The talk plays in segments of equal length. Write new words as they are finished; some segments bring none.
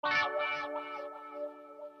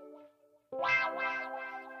Oh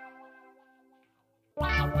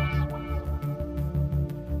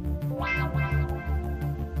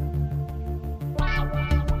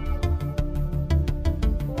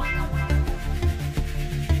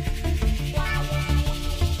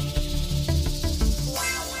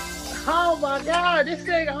my God, this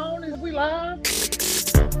thing on, is we live?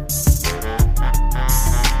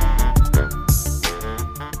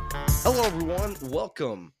 Hello, everyone.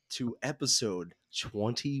 Welcome to episode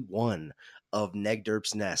 21 of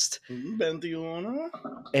Negderp's Nest.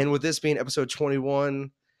 And with this being episode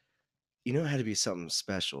 21, you know, it had to be something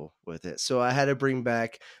special with it. So I had to bring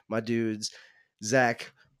back my dudes,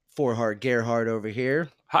 Zach Forhart Gerhard over here.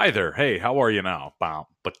 Hi there. Hey, how are you now?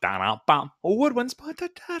 Woodwinds.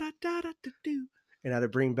 And I had to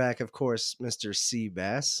bring back, of course, Mr. C.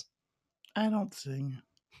 Bass. I don't sing.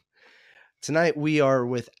 Tonight we are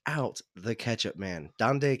without the Ketchup Man,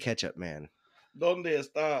 Donde Ketchup Man. ¿Dónde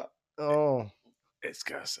está? Oh,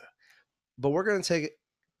 Escasa. but we're going to take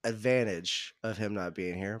advantage of him not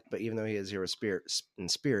being here. But even though he is here with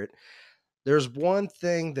spirit, there's one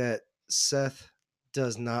thing that Seth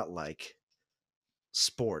does not like: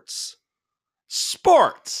 sports.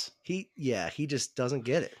 Sports. He just doesn't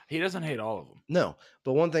get it. He doesn't hate all of them. No,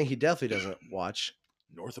 but one thing he definitely doesn't watch: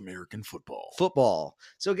 North American football. football.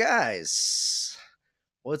 So, guys,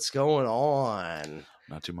 what's going on?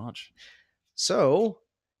 Not too much. So,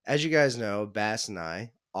 as you guys know, Bass and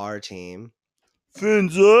I, our team,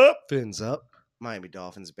 Fins up. fins up, Miami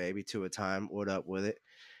Dolphins, baby, to a time. What up with it?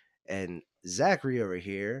 And Zachary over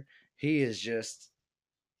here, he is just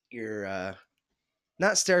your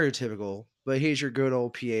not stereotypical, but he's your good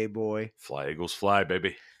old PA boy. Fly Eagles fly,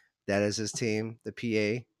 baby. That is his team, the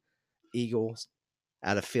PA Eagles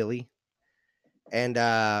out of Philly. And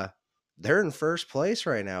they're in first place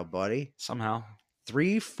right now, buddy. Somehow.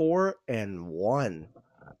 3-4-1.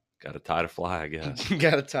 Got a tie to fly, I guess.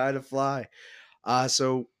 Got a tie to fly.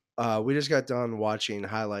 So we just got done watching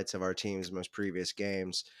highlights of our team's most previous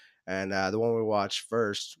games. And the one we watched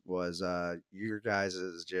first was your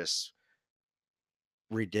guys' just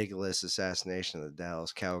ridiculous assassination of the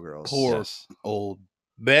Dallas Cowgirls. Poor Yes. old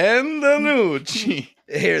Ben DiNucci.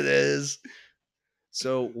 Here it is.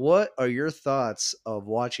 So what are your thoughts of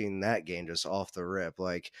watching that game just off the rip?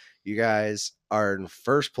 Like, you guys are in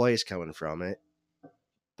first place coming from it,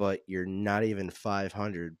 but you're not even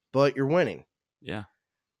 500, but you're winning. Yeah.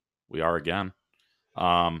 We are again.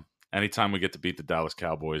 Anytime we get to beat the Dallas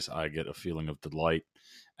Cowboys, I get a feeling of delight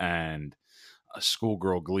and a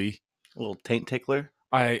schoolgirl glee. A little taint tickler.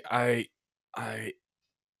 I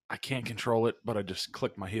can't control it, but I just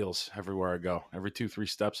click my heels everywhere I go. Every 2-3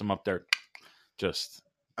 steps, I'm up there. Just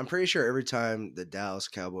I'm pretty sure every time the Dallas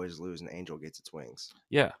Cowboys lose, an angel gets its wings.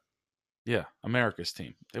 yeah, America's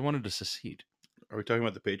team. They wanted to secede. Are we talking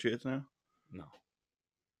about the Patriots now? No,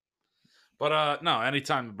 but no.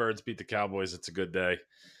 Anytime the Birds beat the Cowboys, it's a good day.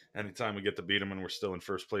 Anytime we get to beat them and we're still in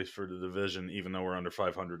first place for the division, even though we're under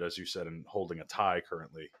 500, as you said, and holding a tie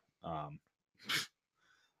currently. I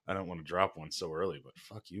don't want to drop one so early, but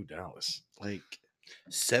fuck you, Dallas. Like,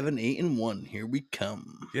 7-8-1. Here we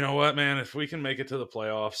come. You know what, man? If we can make it to the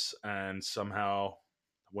playoffs and somehow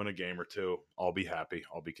win a game or two, I'll be happy.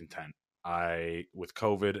 I'll be content. With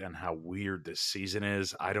COVID and how weird this season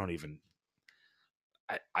is, I didn't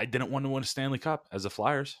want to win a Stanley Cup as the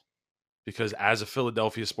Flyers, because as a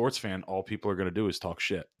Philadelphia sports fan, all people are going to do is talk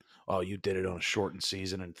shit. Oh, you did it on a shortened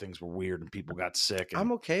season and things were weird and people got sick. And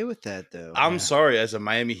I'm okay with that, though. I'm sorry, as a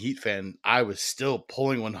Miami Heat fan, I was still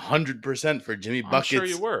pulling 100% for Jimmy Buckets. I'm sure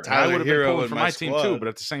you were. And I Tyler would have been Hero pulling and for my my team squad. too, but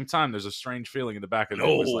at the same time, there's a strange feeling in the back of the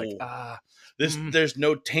head. It was like, There's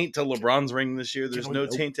no taint to LeBron's ring this year. There's Can no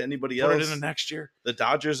we- taint to anybody put else. it in the next year. The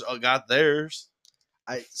Dodgers got theirs.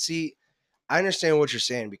 I understand what you're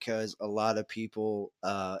saying, because a lot of people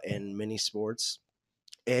in many sports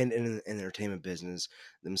and in the entertainment business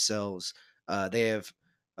themselves, they have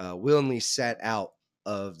willingly sat out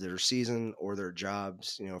of their season or their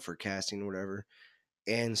jobs, for casting or whatever.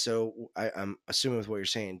 And so I'm assuming with what you're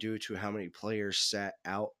saying, due to how many players sat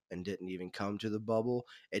out and didn't even come to the bubble,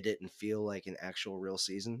 it didn't feel like an actual real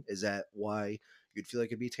season. Is that why you'd feel like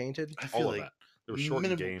it'd be tainted? I All feel of like that. There were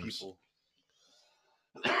shortened games.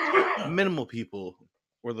 Minimal people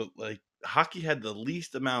were hockey had the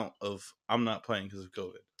least amount of I'm not playing because of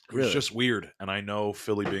COVID. It was just weird. And I know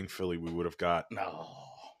Philly being Philly, we would have got No.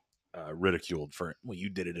 ridiculed for, well, you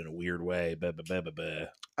did it in a weird way. Blah, blah, blah, blah, blah.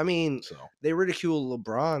 I mean, So they ridicule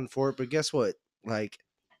LeBron for it, but guess what? Like,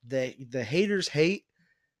 the haters hate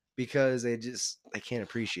because they can't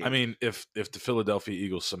appreciate. I mean, if the Philadelphia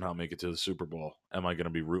Eagles somehow make it to the Super Bowl, am I going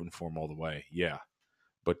to be rooting for them all the way? Yeah.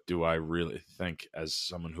 But do I really think, as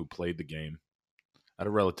someone who played the game at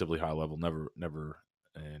a relatively high level, never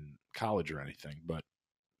in college or anything, but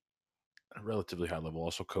at a relatively high level,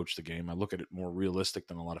 also coached the game, I look at it more realistic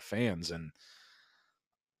than a lot of fans, and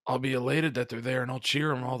I'll be elated that they're there and I'll cheer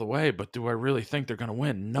them all the way. But do I really think they're going to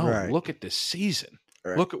win? No. Right. Look at this season.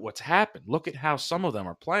 Right. Look at what's happened. Look at how some of them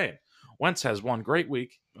are playing. Wentz has one great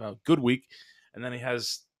week, good week, and then he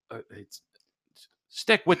has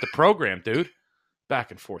stick with the program, dude. Back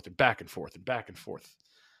and forth and back and forth and back and forth.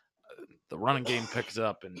 The running game picks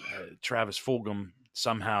up, and Travis Fulgham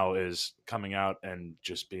somehow is coming out and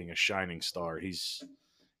just being a shining star. He's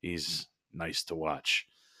nice to watch,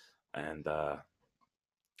 and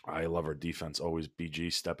I love our defense. Always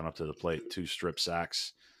BG stepping up to the plate, 2 strip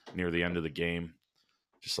sacks near the end of the game,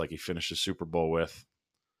 just like he finished the Super Bowl with.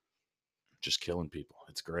 Just killing people.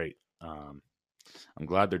 It's great. I'm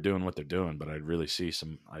glad they're doing what they're doing, but I'd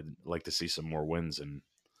like to see some more wins and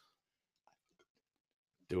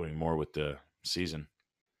doing more with the season.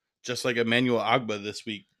 Just like Emmanuel Agba this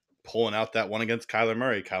week, pulling out that one against Kyler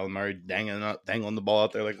Murray. Kyler Murray dangling the ball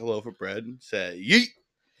out there like a loaf of bread. Say, yeet.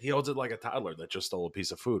 He holds it like a toddler that just stole a piece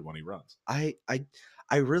of food when he runs. I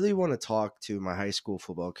really want to talk to my high school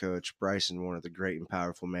football coach, Bryson, one of the great and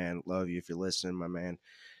powerful man. Love you if you're listening, my man.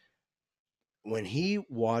 When he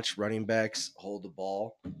watched running backs hold the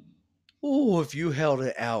ball, oh, if you held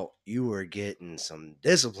it out, you were getting some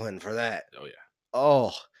discipline for that. Oh, yeah.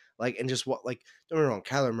 Oh, and just don't get me wrong,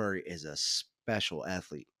 Kyler Murray is a special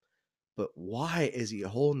athlete, but why is he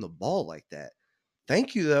holding the ball like that?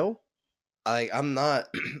 Thank you, though. I'm not.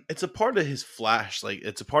 It's a part of his flash. Like,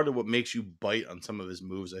 it's a part of what makes you bite on some of his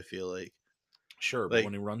moves, I feel like. Sure, but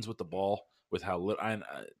when he runs with the ball, with how little,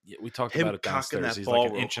 we talked Him about it cocking downstairs. that He's ball like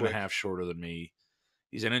an real inch and a quick. half shorter than me.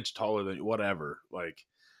 He's an inch taller than whatever. Like,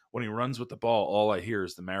 when he runs with the ball, all I hear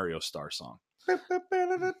is the Mario Star song.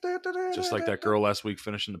 Just like that girl last week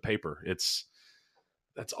finishing the paper.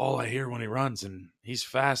 That's all I hear when he runs, and he's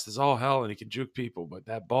fast as all hell, and he can juke people. But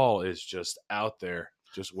that ball is just out there,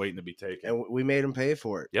 just waiting to be taken. And we made him pay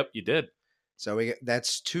for it. Yep, you did. So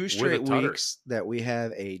that's 2 straight weeks that we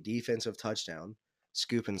have a defensive touchdown,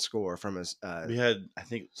 scoop and score from his. We had, I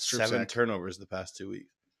think, strip 7 sack. turnovers the past 2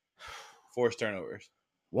 weeks. Forced turnovers.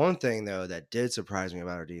 One thing though that did surprise me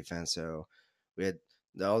about our defense, so we had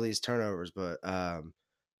all these turnovers, but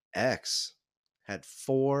X had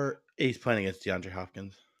 4. He's playing against DeAndre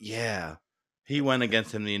Hopkins. Yeah, He went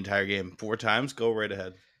against him the entire game 4 times. Go right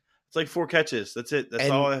ahead. It's like 4 catches. That's it. That's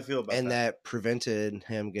all I feel about and that prevented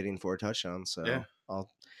him getting 4 touchdowns. So yeah.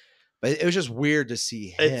 But it was just weird to see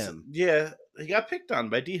him. Yeah, he got picked on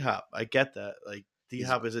by D-Hop. I get that. Like,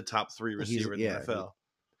 D-Hop is a top 3 receiver in the NFL.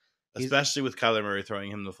 Especially with Kyler Murray throwing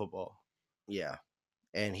him the football. Yeah.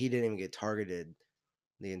 And he didn't even get targeted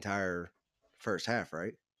the entire first half,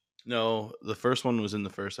 right? No, the first one was in the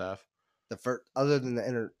first half. The first, other than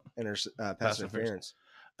the pass interference.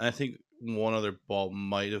 And I think one other ball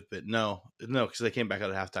might have been no, because they came back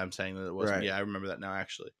out at halftime saying that it wasn't. Right. Yeah, I remember that now.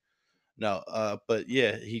 Actually, no, but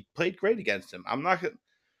yeah, he played great against him. I'm not gonna.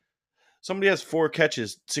 Somebody has 4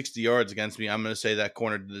 catches, 60 yards against me. I'm going to say that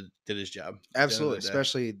corner did his job. Absolutely,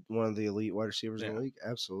 especially one of the elite wide receivers in the league.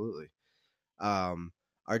 Absolutely.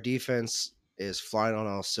 Our defense is flying on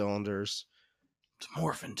all cylinders. It's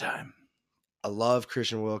morphin' time. I love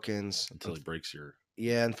Christian Wilkins until he breaks your.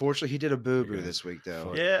 Yeah, unfortunately, he did a boo-boo this week,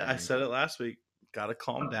 though. Yeah, I said it last week. Got to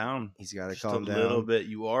calm down. He's got to calm down a little bit.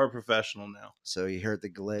 You are a professional now. So he hurt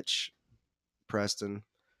the glitch, Preston.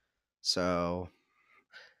 So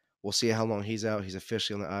we'll see how long he's out. He's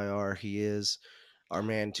officially on the IR. He is our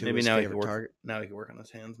man to his favorite target. Now he can work on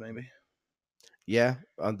his hands, maybe. Yeah,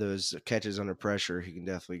 on those catches under pressure, he can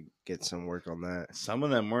definitely get some work on that. Some of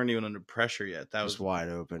them weren't even under pressure yet. That was wide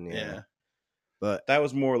open. Yeah. But that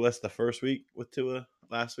was more or less the first week with Tua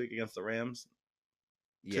last week against the Rams.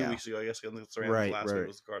 Yeah. 2 weeks ago, I guess, against the Rams. Last week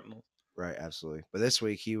was the Cardinals. Right, absolutely. But this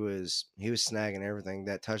week he was snagging everything.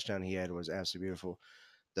 That touchdown he had was absolutely beautiful.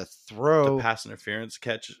 The pass interference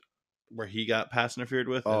catch where he got pass interfered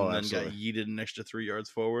with and then got yeeted an extra 3 yards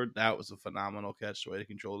forward. That was a phenomenal catch, the way he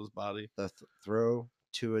controlled his body. The throw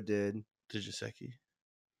Tua did. Djuseki?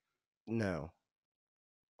 No.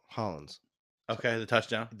 Hollins. Okay, the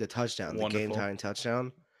touchdown. Wonderful. The game-tying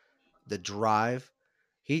touchdown. The drive.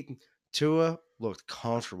 Tua looked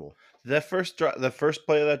comfortable. The first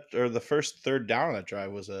play of that, or the first third down on that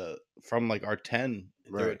drive was from like our 10.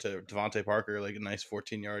 Threw it to Devontae Parker, like a nice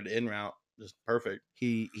 14-yard in route. Just perfect.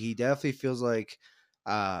 He definitely feels like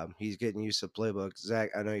he's getting used to the playbook.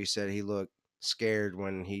 Zach, I know you said he looked scared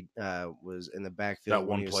when he was in the backfield. That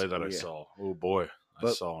one play that I saw. Oh boy,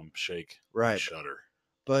 I saw him shake. Right. Shudder.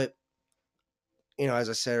 But as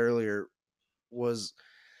I said earlier, was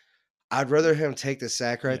I'd rather him take the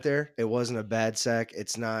sack right there. It wasn't a bad sack.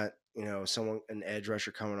 It's not, an edge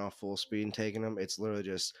rusher coming off full speed and taking them. It's literally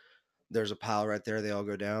just there's a pile right there. They all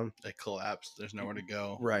go down. They collapse. There's nowhere to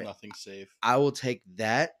go. Right. Nothing's safe. I will take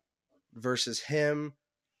that versus him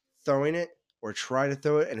throwing it or trying to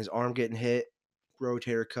throw it and his arm getting hit,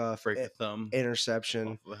 rotator cuff, break the thumb, interception,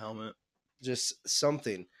 off of the helmet, just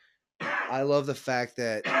something. I love the fact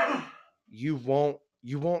that you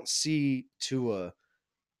won't see Tua.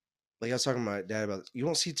 Like I was talking to my dad about this, you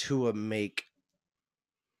won't see Tua make.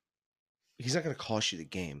 He's not going to cost you the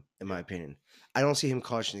game, in my opinion. I don't see him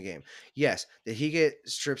costing the game. Yes, did he get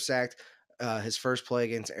strip sacked his first play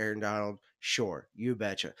against Aaron Donald? Sure, you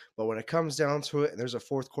betcha. But when it comes down to it, and there's a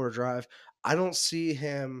fourth quarter drive, I don't see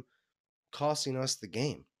him costing us the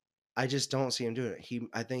game. I just don't see him doing it.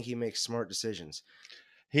 I think he makes smart decisions.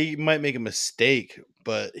 He might make a mistake,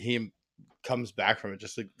 but he comes back from it.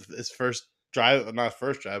 Just like his first drive, not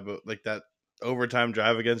first drive, but like that overtime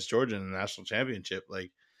drive against Georgia in the national championship.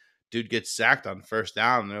 Like, dude gets sacked on first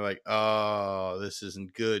down, and they're like, "Oh, this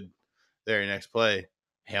isn't good." Very next play,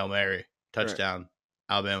 Hail Mary, touchdown,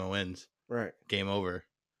 right. Alabama wins. Right, game over.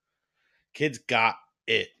 Kid's got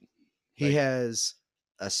it. He has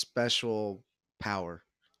a special power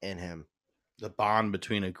in him. The bond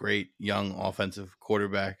between a great young offensive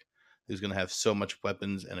quarterback who's going to have so much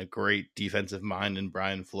weapons and a great defensive mind in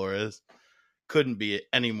Brian Flores. Couldn't be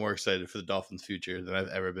any more excited for the Dolphins' future than I've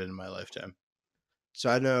ever been in my lifetime. So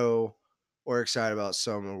I know we're excited about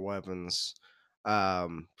some of our weapons.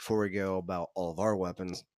 Before we go about all of our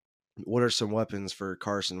weapons, what are some weapons for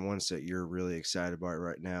Carson Wentz that you're really excited about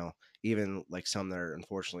right now? Even like some that are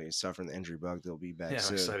unfortunately suffering the injury bug, they'll be back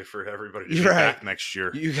soon. I'm excited for everybody to be back next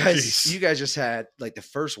year. You guys just had like the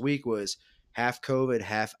first week was half COVID,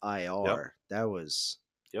 half IR. Yep. That was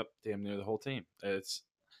damn near the whole team. It's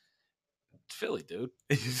Philly, dude.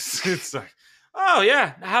 It's like, oh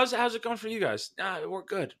yeah, how's it going for you guys? We're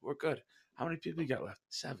good. How many people you got left?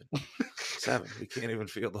 7. We can't even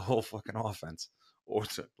field the whole fucking offense, or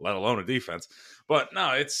let alone a defense. But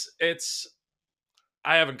no, it's.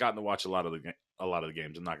 I haven't gotten to watch a lot of the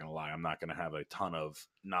games. I'm not going to lie. I'm not going to have a ton of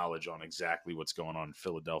knowledge on exactly what's going on in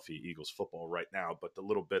Philadelphia Eagles football right now. But the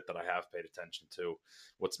little bit that I have paid attention to,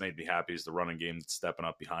 what's made me happy is the running game that's stepping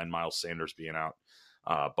up behind Miles Sanders being out.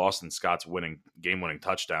 Boston Scott's game-winning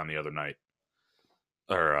touchdown the other night,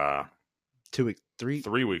 or 3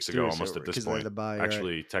 weeks ago, almost at this point.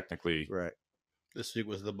 Actually, right. Technically, right. This week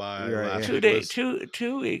was the bye. Right,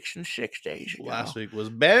 2 weeks and 6 days ago. Last week was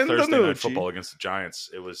Ben Thursday Night Football against the Giants.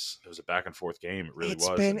 It was a back and forth game. It really was.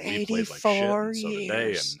 It's been 84 years. So did they.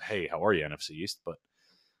 And hey, how are you, NFC East? But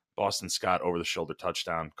Boston Scott over the shoulder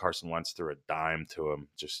touchdown. Carson Wentz threw a dime to him,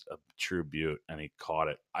 just a true beaut, and he caught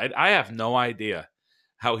it. I have no idea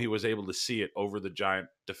how he was able to see it over the Giant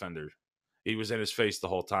defender. He was in his face the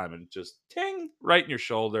whole time and just ting right in your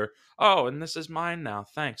shoulder. Oh, and this is mine now.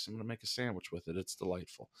 Thanks. I'm going to make a sandwich with it. It's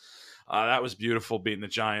delightful. That was beautiful beating the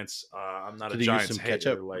Giants. I'm not a Giants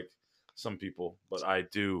hater like some people, but I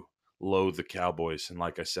do loathe the Cowboys. And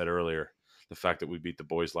like I said earlier, the fact that we beat the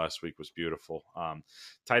boys last week was beautiful.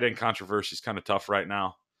 Tight end controversy is kind of tough right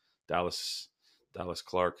now. Dallas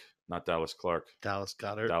Clark. Not Dallas Clark. Dallas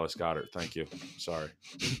Goedert. Dallas Goedert. Thank you. Sorry.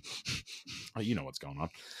 Oh, you know what's going on.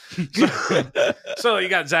 So you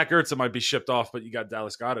got Zach Ertz that might be shipped off, but you got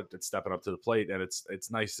Dallas Goedert that's stepping up to the plate, and it's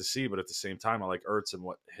nice to see. But at the same time, I like Ertz and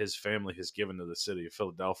what his family has given to the city of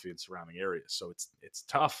Philadelphia and surrounding areas. So it's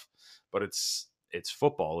tough, but it's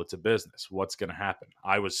football. It's a business. What's going to happen?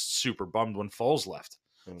 I was super bummed when Foles left.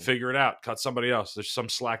 Figure it out. Cut somebody else. There's some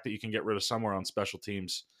slack that you can get rid of somewhere on special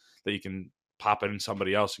teams that you can pop in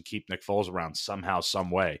somebody else and keep Nick Foles around somehow,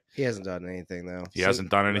 some way. He hasn't done anything, though. He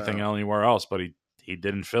hasn't done anything anywhere else, but he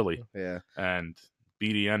did in Philly. Yeah. And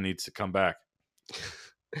BDN needs to come back.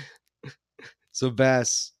 So,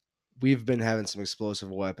 Bass, we've been having some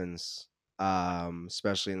explosive weapons,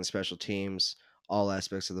 especially in the special teams, all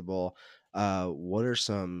aspects of the ball. What are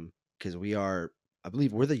some, because I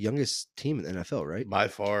believe we're the youngest team in the NFL, right? By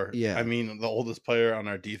far. Yeah. I mean, the oldest player on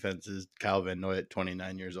our defense is Kyle Van Noy at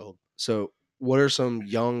 29 years old. So what are some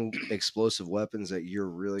young explosive weapons that you're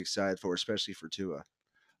really excited for, especially for Tua?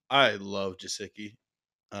 I love Gesicki.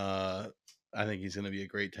 I think he's going to be a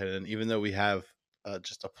great tight end, even though we have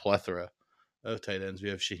just a plethora of tight ends. We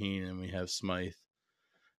have Shaheen and we have Smythe.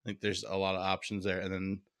 I think there's a lot of options there. And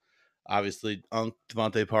then obviously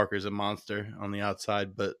Devontae Parker's a monster on the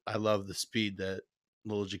outside, but I love the speed that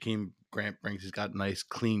little Jakeem Grant brings. He's got nice,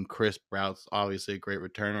 clean, crisp routes. Obviously a great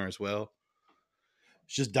returner as well.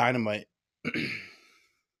 It's just dynamite.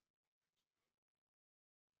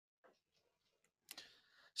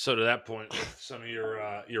 So to that point, with some of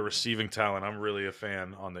your receiving talent, I'm really a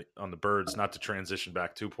fan on the Birds. Not to transition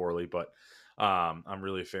back too poorly, but I'm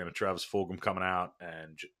really a fan of Travis Fulgham coming out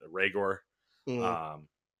and Raygor from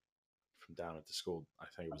down at the school. I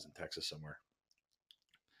think it was in Texas somewhere.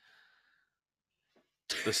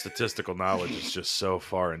 The statistical knowledge is just so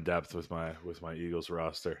far in depth with my Eagles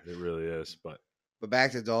roster. It really is. But back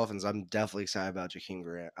to the Dolphins, I'm definitely excited about Jakeem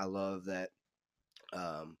Grant. I love that.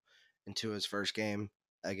 Into his first game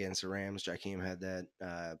against the Rams, Jakeem had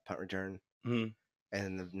that punt return, and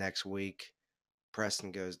then the next week,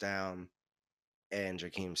 Preston goes down, and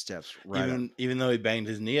Jakeem steps right up. Even though he banged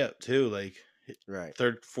his knee up too, like right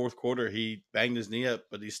third, fourth quarter, he banged his knee up,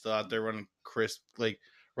 but he's still out there running crisp, like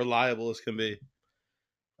reliable as can be.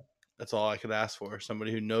 That's all I could ask for.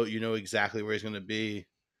 Somebody who know exactly where he's going to be.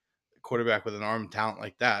 A quarterback with an arm talent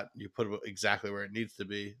like that, you put it exactly where it needs to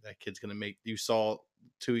be. That kid's going to make. You saw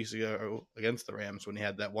 2 weeks ago against the Rams when he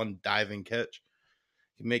had that one diving catch.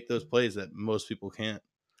 He can make those plays that most people can't.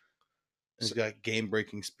 He's got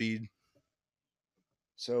game-breaking speed.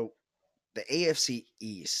 So, the AFC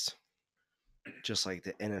East, just like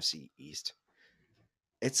the NFC East,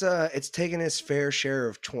 it's taking its fair share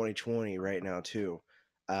of 2020 right now too.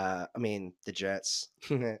 I mean, the Jets,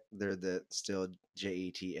 they're the still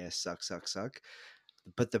Jets suck.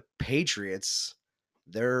 But the Patriots,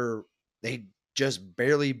 they just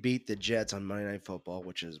barely beat the Jets on Monday Night Football,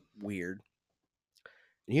 which is weird.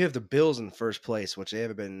 And you have the Bills in first place, which they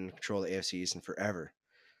haven't been in control of the AFC East in forever.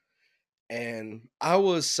 And I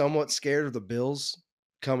was somewhat scared of the Bills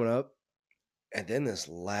coming up. And then this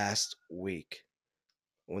last week,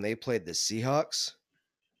 when they played the Seahawks,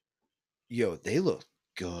 they look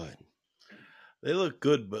good. They look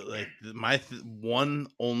good, but like my one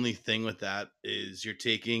only thing with that is you're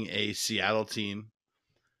taking a Seattle team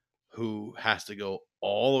who has to go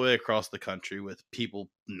all the way across the country with people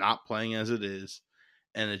not playing as it is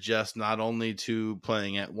and adjust not only to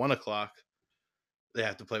playing at 1:00, they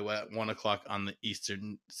have to play at 1:00 on the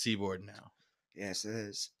Eastern Seaboard now. Yes, it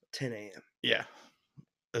is 10 a.m. Yeah.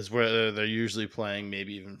 That's where they're usually playing,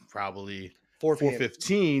 maybe even probably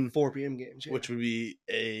 4:15 4 p.m. games, which would be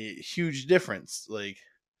a huge difference. Like,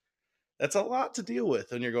 that's a lot to deal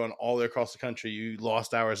with when you're going all the way across the country. You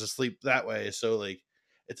lost hours of sleep that way. So, like,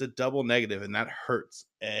 it's a double negative, and that hurts.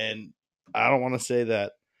 And I don't want to say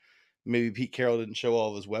that maybe Pete Carroll didn't show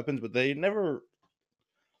all of his weapons, but they were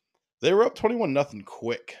up 21-0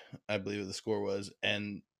 quick, I believe the score was.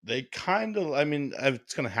 And they kind of, I mean,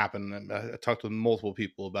 it's going to happen. I talked with multiple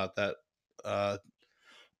people about that.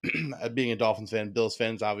 Being a Dolphins fan, Bills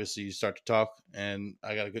fans, obviously you start to talk, and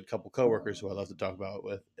I got a good couple coworkers who I love to talk about it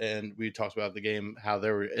with, and we talked about the game, how they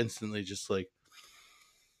were instantly just like,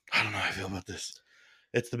 I don't know how I feel about this.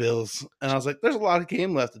 It's the Bills, and I was like, there's a lot of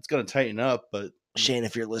game left. It's going to tighten up, but Shane,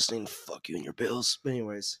 if you're listening, fuck you and your Bills. But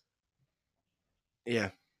anyways, yeah,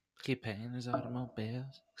 keep paying his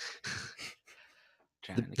automobiles.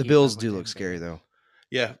 The Bills do look scary though.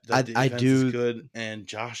 Yeah, I do. Is good, and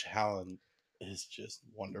Josh Allen is just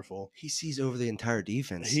wonderful. He sees over the entire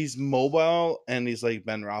defense. He's mobile, and he's like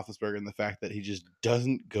Ben Roethlisberger in the fact that he just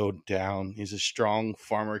doesn't go down. He's a strong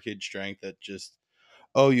farmer kid strength that just,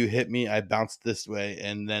 oh, you hit me, I bounced this way,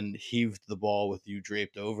 and then heaved the ball with you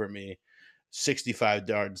draped over me 65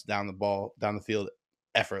 yards down the field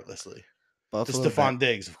effortlessly. Buffalo, to Stephon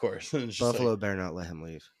Diggs, of course. Buffalo better not let him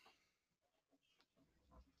leave.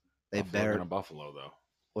 They better. Gonna Buffalo though.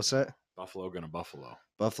 What's that? Buffalo gonna Buffalo.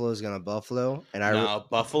 Buffalo's gonna Buffalo, and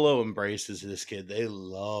Buffalo embraces this kid. They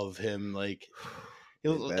love him. Like,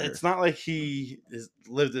 it's not like he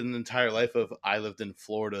lived an entire life of I lived in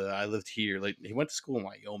Florida, I lived here. Like, he went to school in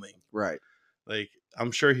Wyoming, right? Like,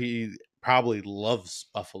 I'm sure he probably loves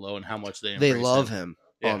Buffalo and how much they love him.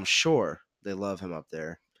 Yeah. I'm sure they love him up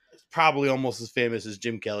there. It's probably almost as famous as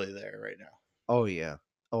Jim Kelly there right now. Oh yeah.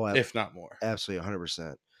 Oh, if not more. Absolutely,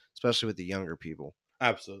 100%. Especially with the younger people.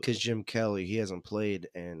 Absolutely. Because Jim Kelly, he hasn't played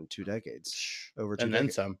in 2 decades. Over 2 decades. And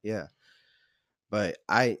then some. Yeah. But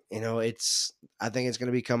I think it's going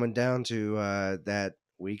to be coming down to that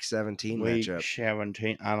Week 17 matchup. Week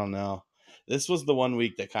 17, I don't know. This was the one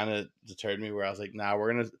week that kind of deterred me where I was like, nah,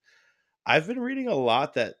 I've been reading a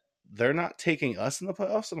lot that they're not taking us in the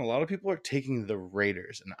playoffs, and a lot of people are taking the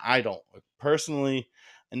Raiders, and I don't. Personally,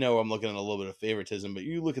 I know I'm looking at a little bit of favoritism, but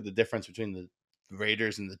you look at the difference between the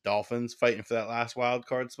Raiders and the Dolphins fighting for that last wild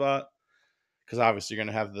card spot, because obviously you're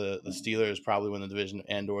going to have the Steelers probably win the division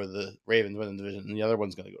and or the Ravens win the division, and the other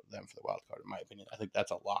one's going to go to them for the wild card, in my opinion. I think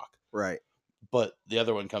that's a lock. Right. But the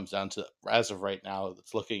other one comes down to, as of right now,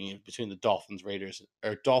 it's looking between the Dolphins, Raiders,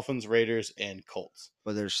 and Colts.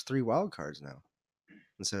 But there's 3 wild cards now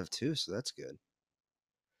instead of 2, so that's good.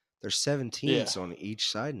 There's 7 teams on each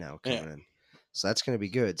side now coming in, so that's going to be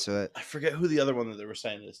good. So I forget who the other one that they were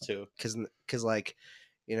saying is too, because like,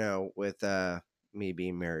 with me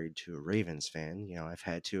being married to a Ravens fan, I've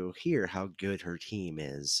had to hear how good her team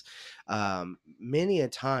is. Many a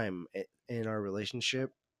time in our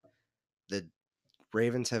relationship, the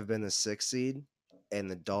Ravens have been the 6th seed,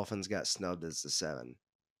 and the Dolphins got snubbed as the 7.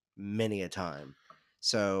 Many a time.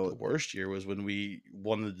 So the worst year was when we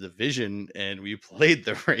won the division and we played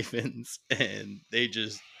the Ravens, and they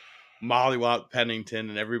just mollywopped Pennington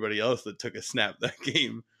and everybody else that took a snap that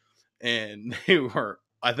game, and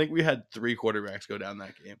I think we had 3 quarterbacks go down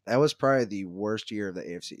that game. That was probably the worst year of the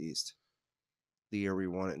AFC East. The year we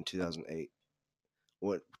won it in 2008.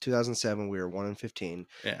 2007 we were 1-15.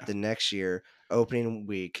 Yeah. The next year, opening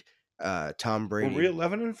week, Tom Brady. Were we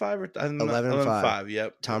 11-5 or 11-5?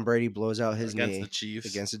 Yep. Tom Brady blows out his against knee the Chiefs.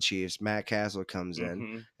 against the Chiefs. Matt Castle comes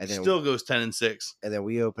in, and then still goes 10-6. And then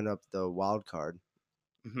we open up the wild card.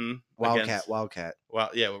 Mm-hmm. Wildcat. Well,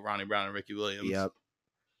 yeah, with Ronnie Brown and Ricky Williams. Yep.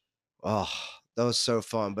 Oh, that was so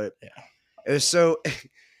fun, but yeah, it was so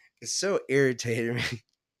it's so irritating me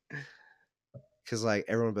because like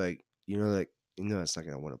everyone would be like, it's not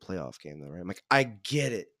gonna win a playoff game though, right? I'm like, I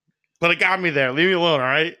get it, but it got me there. Leave me alone, all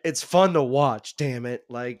right? It's fun to watch. Damn it!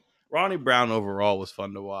 Like Ronnie Brown overall was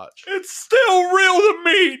fun to watch. It's still real to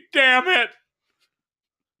me. Damn it!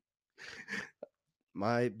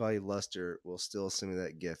 My buddy Luster will still send me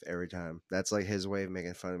that gif every time. That's like his way of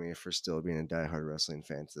making fun of me for still being a diehard wrestling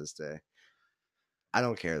fan to this day. I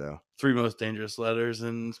don't care though. 3 most dangerous letters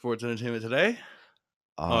in sports entertainment today.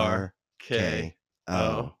 RKO.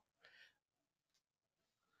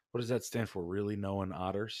 What does that stand for? Really knowing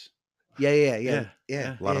otters? Yeah.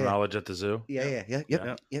 A lot of knowledge at the zoo. Yeah.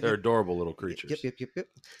 Yep. They're adorable little creatures. Yep.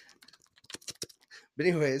 But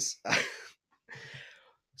anyways,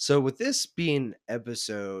 so with this being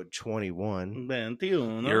episode 21,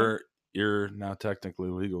 you're now technically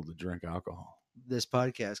legal to drink alcohol. This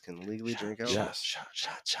podcast can legally drink alcohol. Yes. Shot.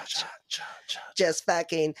 Just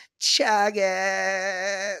fucking chug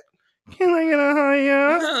it. Can I get a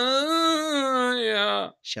higher? Yeah.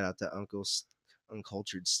 Shout out to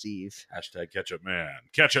Uncultured Steve. Hashtag ketchup man.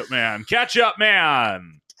 Ketchup man. Ketchup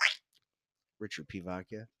man. Richard P.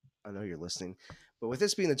 Vodka. I know you're listening. But with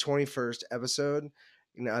this being the 21st episode,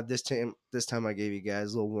 this time I gave you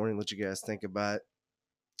guys a little warning, let you guys think about it.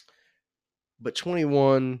 But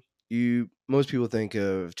 21, most people think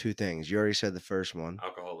of 2 things. You already said the first one.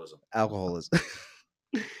 Alcoholism.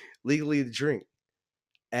 Legally to drink.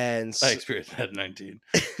 And I experienced that at 19.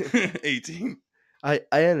 18. I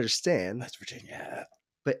understand. That's Virginia.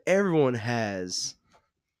 But everyone has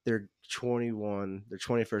their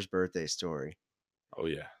 21st birthday story. Oh,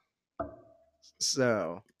 yeah.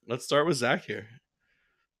 So let's start with Zach here.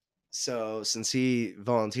 So since he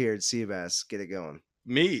volunteered, Seabass, get it going.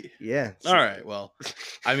 Me? Yeah. All right. Well,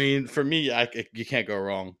 I mean, for me, you can't go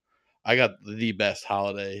wrong. I got the best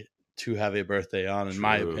holiday to have a birthday on, in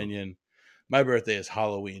my opinion. My birthday is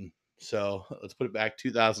Halloween. So let's put it back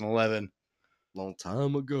 2011. Long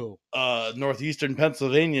time ago. Northeastern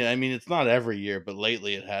Pennsylvania. I mean, it's not every year, but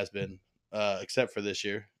lately it has been, except for this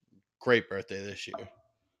year. Great birthday this year.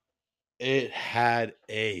 It had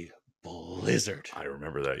a blizzard. I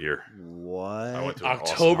remember that year. What? I went to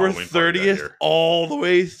October 30th all the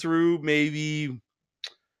way through maybe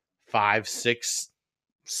 5, 6,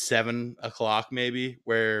 7 o'clock maybe,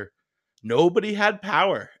 where nobody had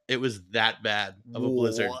power. It was that bad of a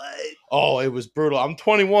blizzard. What? Oh, it was brutal. I'm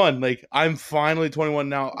 21. Like, I'm finally 21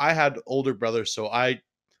 now. I had older brothers, so I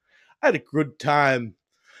had a good time.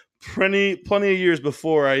 Plenty of years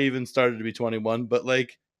before I even started to be 21. But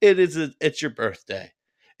like, it's your birthday.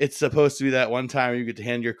 It's supposed to be that one time you get to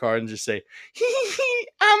hand your card and just say,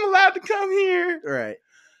 I'm allowed to come here. Right.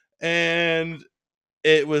 And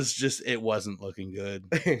it wasn't looking good.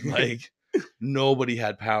 Like, nobody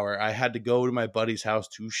had power. I had to go to my buddy's house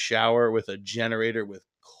to shower with a generator with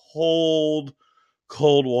cold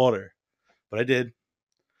water. But I did.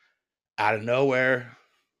 Out of nowhere.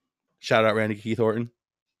 Shout out Randy Keith Orton.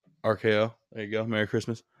 RKO. There you go. Merry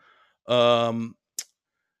Christmas.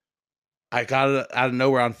 I got it out of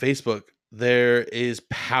nowhere on Facebook. There is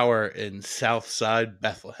power in Southside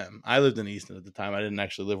Bethlehem. I lived in Easton at the time. I didn't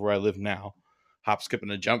actually live where I live now. Hop, skip,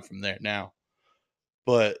 and a jump from there now.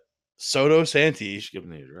 But Soto Santee give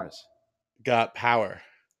them the address. Got power.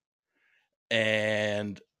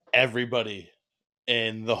 And everybody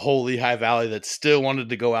in the whole Lehigh Valley that still wanted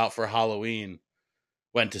to go out for Halloween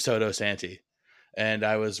went to Soto Santee. And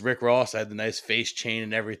I was Rick Ross. I had the nice face chain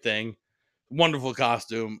and everything. Wonderful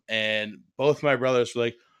costume. And both my brothers were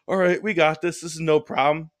like, all right, we got this. This is no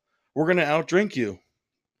problem. We're going to outdrink you.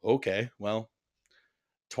 okay, well,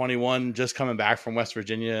 21, just coming back from West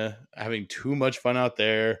Virginia, having too much fun out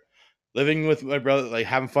there, living with my brother, like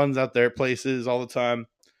having fun out there, places all the time.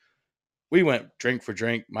 We went drink for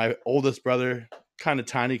drink. My oldest brother, kind of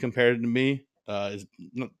tiny compared to me, is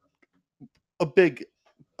a big,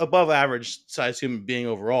 above average size human being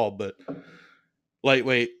overall, but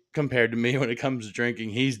lightweight compared to me when it comes to drinking.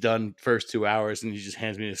 He's done first 2 hours and he just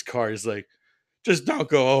hands me his card. He's like, just don't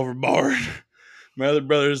go overboard. My other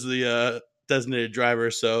brother's the designated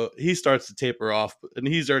driver, so he starts to taper off, and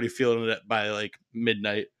he's already feeling it by like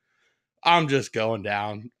midnight. I'm just going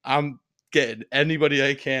down. I'm getting anybody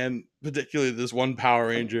I can, particularly this one Power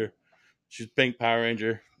Ranger. She's pink Power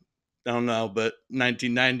Ranger. I don't know, but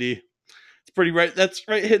 1990. It's pretty right. That's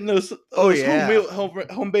right hitting those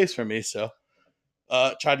home base for me. So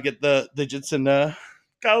tried to get the digits and got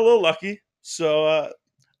a little lucky. So I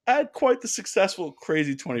had quite the successful,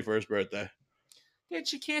 crazy 21st birthday.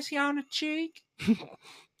 Did you kiss you on the cheek? Can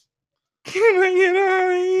I get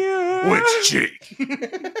on Which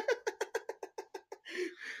cheek?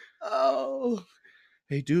 Oh.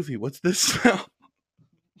 Hey, Doofy, what's this smell?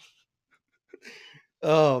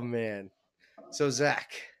 Oh, man. So,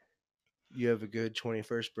 Zach, you have a good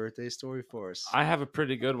 21st birthday story for us? I have a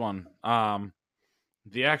pretty good one.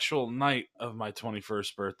 The actual night of my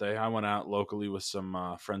 21st birthday, I went out locally with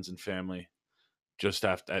some friends and family just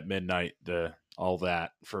after at midnight, all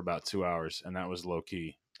that for about 2 hours, and that was low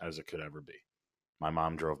key as it could ever be. My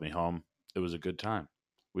mom drove me home. It was a good time.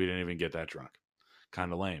 We didn't even get that drunk.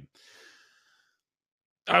 Kind of lame.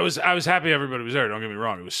 I was happy everybody was there. Don't get me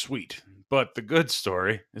wrong, it was sweet. But the good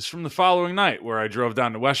story is from the following night, where I drove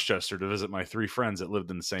down to Westchester to visit my 3 friends that lived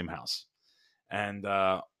in the same house, and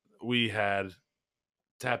we had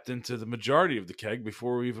tapped into the majority of the keg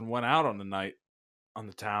before we even went out on the night on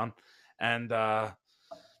the town. And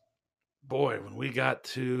boy, when we got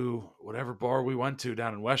to whatever bar we went to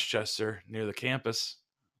down in Westchester near the campus,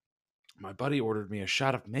 my buddy ordered me a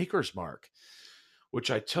shot of Maker's Mark,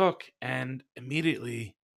 which I took, and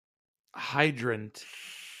immediately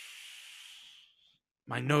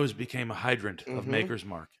my nose became a hydrant of Maker's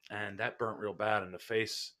Mark, and that burnt real bad in the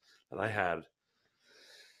face that I had.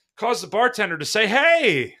 Caused the bartender to say,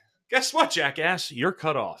 "Hey, guess what, jackass? You're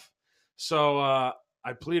cut off." So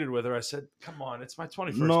I pleaded with her. I said, "Come on, it's my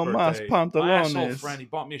 21st birthday. My asshole friend, he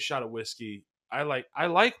bought me a shot of whiskey. I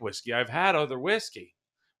like whiskey. I've had other whiskey.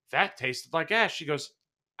 That tasted like ash." She goes,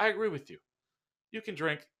 "I agree with you. You can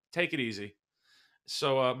drink. Take it easy."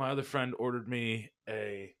 So my other friend ordered me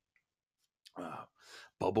a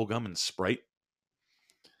bubblegum and Sprite.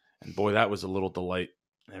 And boy, that was a little delight.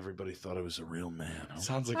 Everybody thought I was a real man.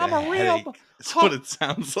 Sounds like I'm a a real headache. That's what it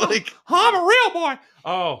sounds like. I'm a real boy.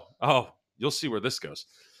 Oh, you'll see where this goes.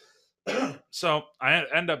 So I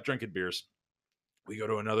end up drinking beers. We go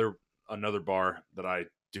to another bar that I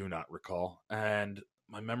do not recall, and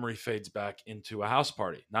my memory fades back into a house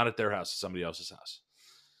party, not at their house, somebody else's house.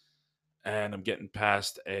 And I'm getting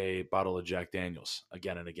past a bottle of Jack Daniels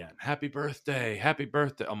again and again. Happy birthday,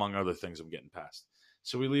 among other things I'm getting past.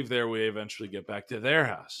 So we leave there. We eventually get back to their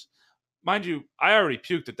house. Mind you, I already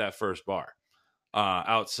puked at that first bar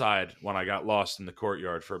outside when I got lost in the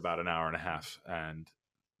courtyard for about an hour and a half, and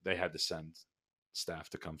they had to send staff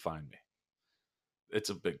to come find me. It's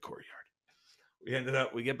a big courtyard.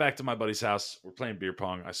 We get back to my buddy's house. We're playing beer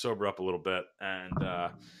pong. I sober up a little bit, and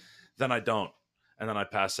then I don't. And then I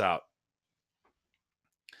pass out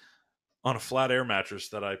on a flat air mattress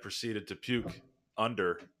that I proceeded to puke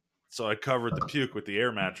under. So I covered the puke with the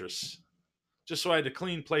air mattress just so I had a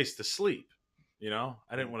clean place to sleep. You know,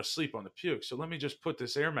 I didn't want to sleep on the puke. So let me just put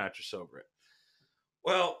this air mattress over it.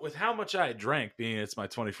 Well, with how much I had drank, being it's my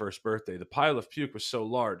 21st birthday, the pile of puke was so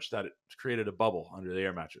large that it created a bubble under the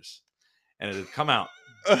air mattress. And it had come out.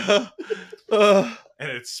 And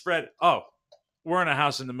it spread. Oh, we're in a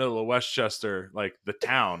house in the middle of Westchester, like the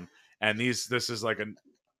town. And this is like an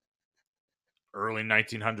early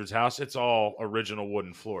 1900s house. It's all original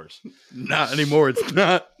wooden floors. Not anymore. It's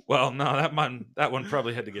not. Well, no, that one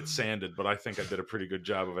probably had to get sanded, but I think I did a pretty good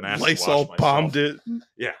job of an acid Lysol wash bombed it.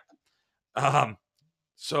 Yeah.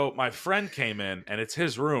 So my friend came in, and it's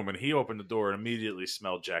his room, and he opened the door and immediately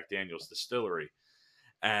smelled Jack Daniel's distillery.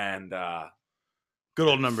 And good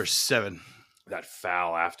old number 7. That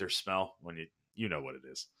foul after smell when you know what it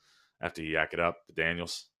is. After you yak it up, the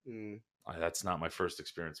Daniels. That's not my first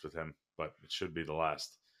experience with him, but it should be the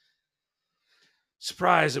last.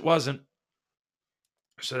 Surprise, it wasn't.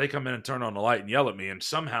 So they come in and turn on the light and yell at me, and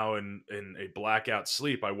somehow in a blackout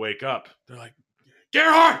sleep, I wake up. They're like,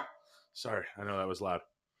 "Gerhard!" Sorry, I know that was loud.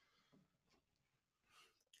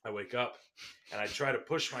 I wake up and I try to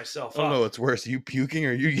push myself I don't up. know what's worse, you puking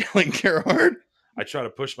or you yelling Gerhard? I try to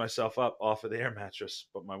push myself up off of the air mattress,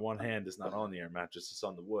 but my one hand is not on the air mattress, it's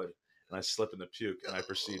on the wood. And I slip in the puke and I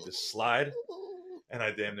proceed to slide and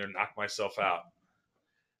I damn near knock myself out.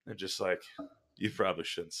 They're just like, you probably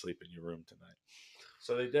shouldn't sleep in your room tonight.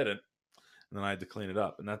 So they didn't. And then I had to clean it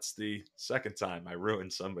up. And that's the second time I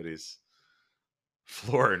ruined somebody's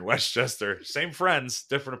floor in Westchester. Same friends,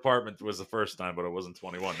 different apartment was the first time, but I wasn't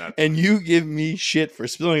 21 that time. And you give me shit for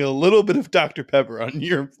spilling a little bit of Dr. Pepper on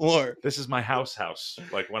your floor. This is my house,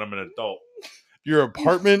 like when I'm an adult. Your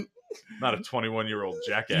apartment, Not a 21-year-old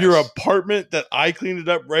jackass. your apartment that I cleaned it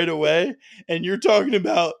up right away, and you're talking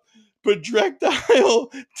about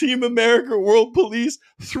projectile Team America World Police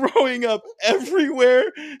throwing up everywhere,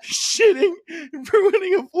 shitting,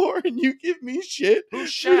 ruining a floor, and you give me shit Who for,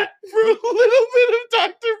 shat? for a little bit of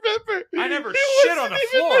Dr. Pepper. I never It shit on wasn't the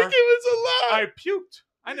even floor. Like it was a lot. I puked.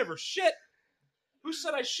 I never shit. Who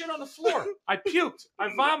said I shit on the floor? I puked. I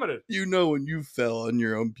vomited. You know when you fell on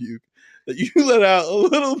your own puke that you let out a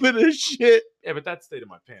little bit of shit. Yeah, but that stayed in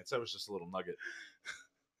my pants. That was just a little nugget.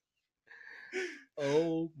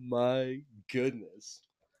 Oh my goodness!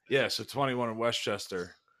 Yeah, so 21 in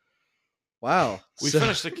Westchester. Wow. We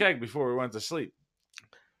finished the keg before we went to sleep.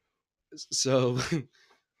 So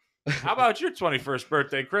How about your 21st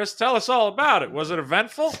birthday, Chris? Tell us all about it. Was it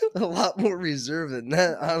eventful? a lot more reserved than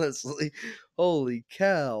that, honestly. Holy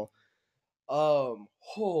cow. Oh,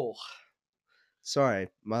 sorry,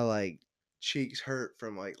 my like cheeks hurt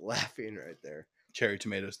from like laughing right there. Cherry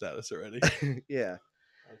tomato status already. Yeah.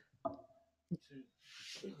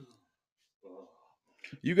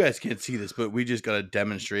 You guys can't see this, but we just got a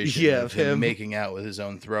demonstration Yeah, of him him. making out with his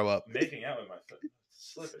own throw up. Making out with my foot.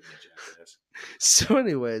 Slipping, you jackass. So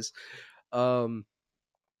anyways,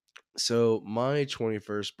 so my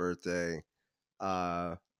 21st birthday,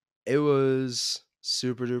 it was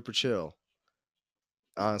super duper chill.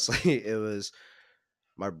 Honestly, it was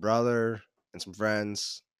my brother and some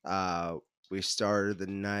friends. We started the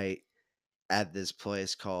night at this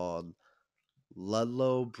place called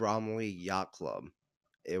Ludlow Bromley Yacht Club.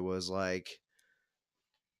 It was like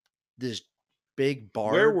this big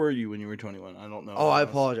bar. Where were you when you were 21? I don't know. Oh, I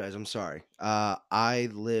apologize. I'm sorry. I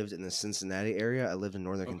lived in the Cincinnati area. I lived in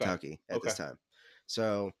northern Okay. Kentucky at this time.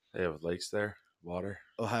 So They have lakes there, water,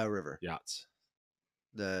 Ohio River. yachts.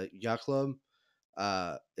 The yacht club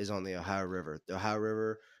is on the Ohio River. The Ohio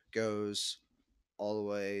River goes all the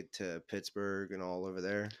way to Pittsburgh and all over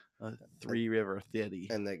there, Three River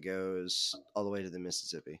Theater. and that goes all the way to the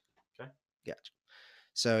Mississippi. Okay. Gotcha.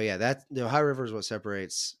 So yeah, that the Ohio River is what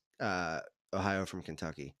separates Ohio from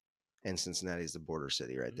Kentucky, and Cincinnati is the border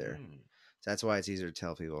city right there. So that's why it's easier to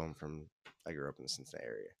tell people I grew up in the Cincinnati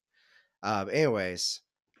area. Anyways,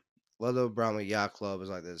 Ludlow Bromley Yacht Club is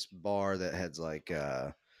like this bar that has like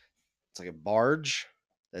it's like a barge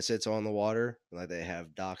that sits on the water, and like they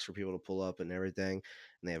have docks for people to pull up and everything,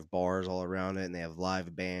 and they have bars all around it, and they have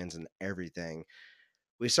live bands and everything.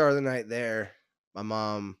 We started the night there. My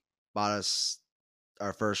mom bought us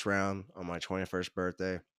our first round on my 21st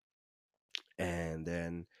birthday, and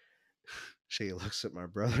then she looks at my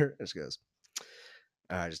brother and she goes,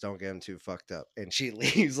 "All right, just don't get him too fucked up." And she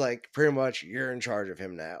leaves like, pretty much, you're in charge of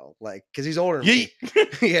him now, like, because he's older than me.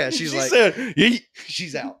 Yeah, she's She like, said, yeet.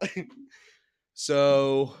 she's out.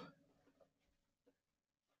 So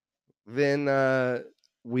then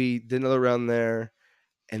we did another round there,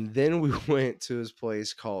 and then we went to his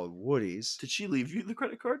place called Woody's. Did she leave you the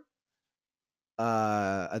credit card?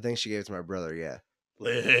 I think she gave it to my brother. Yeah.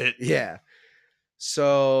 Lit. Yeah.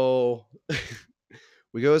 So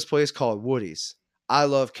we go to this place called Woody's. I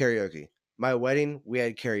love karaoke. My wedding, we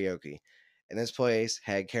had karaoke. And this place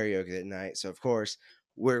had karaoke that night. So, of course,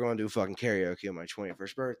 we're going to do fucking karaoke on my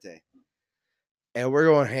 21st birthday. And we're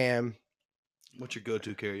going ham. What's your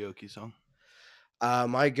go-to karaoke song?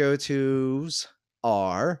 My go-tos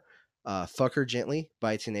are Fuck Her Gently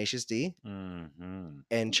by Tenacious D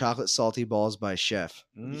and Chocolate Salty Balls by Chef.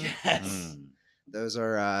 Yes. Those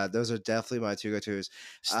are definitely my two go-tos.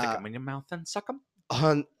 Stick them in your mouth and suck them.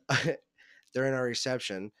 During our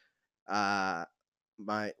reception, I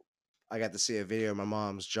got to see a video of my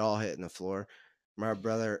mom's jaw hitting the floor. My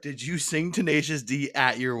brother, Did you sing Tenacious D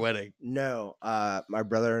at your wedding? no, my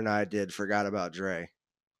brother and I did Forgot About Dre.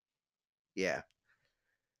 Yeah,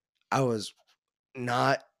 I was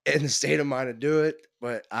not in the state of mind to do it,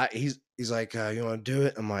 but he's like, you want to do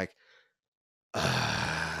it? I'm like,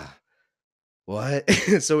 what?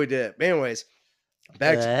 So we did it. But anyways,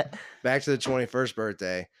 back to the 21st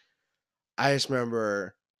birthday. I just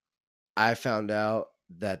remember I found out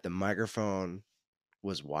that the microphone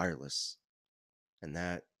was wireless, and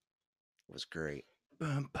that was great.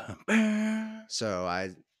 Bum, bum, bum. So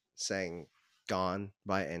I sang "Gone"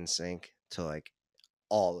 by NSYNC to like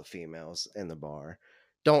all the females in the bar.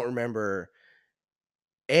 Don't remember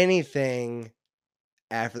anything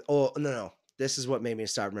after. Oh no, this is what made me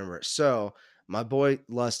stop remembering. So my boy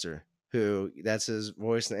Luster, who that's his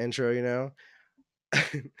voice in the intro, you know.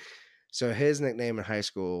 So his nickname in high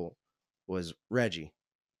school was Reggie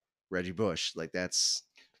Bush. Like that's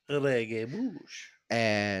Reggae Bush.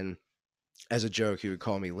 and as a joke, he would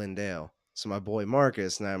call me Lindale. So my boy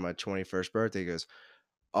Marcus, now my 21st birthday, goes,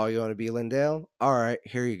 "Oh, you want to be Lindale? All right,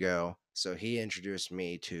 here you go." So he introduced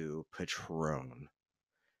me to Patron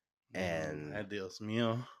and Adios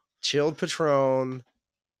mío. chilled Patron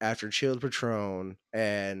after chilled Patron.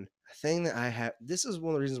 And the thing that I have, this is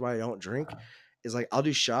one of the reasons why I don't drink, is like I'll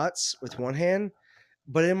do shots with one hand,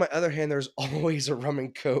 but in my other hand, there's always a rum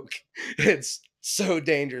and coke. It's so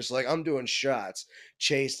dangerous. Like I'm doing shots,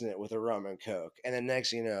 chasing it with a rum and coke, and then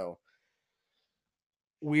next you know,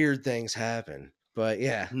 weird things happen. But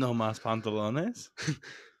yeah, No más pantalones.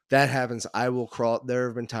 that happens. I will crawl. There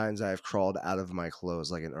have been times I've crawled out of my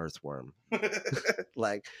clothes like an earthworm.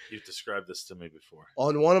 Like You've described this to me before.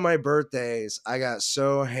 on one of my birthdays, I got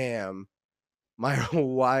so ham. My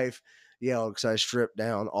wife yelled because I stripped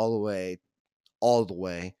down all the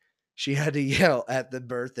way. She had to yell at the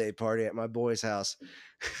birthday party at my boy's house.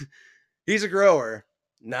 He's a grower,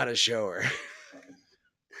 not a shower.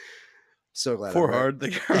 So glad. For I'm hard,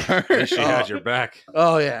 they At are. least she had your back.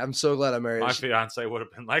 Oh yeah, I'm so glad I married. My fiance would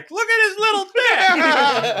have been like, "Look at his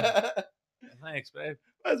little dick." Thanks, babe.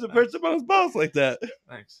 Why does it perch up on his balls like that?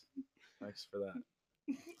 Thanks for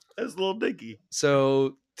that. That's a little dinky.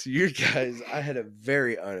 So to you guys, I had a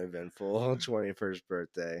very uneventful 21st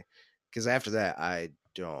birthday. Because after that, I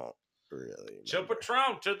don't really. Chill remember.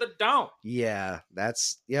 Patron to the dome. Yeah,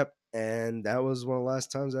 yep. And that was one of the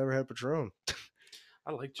last times I ever had Patron.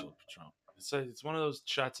 I like chilled Patron. It's one of those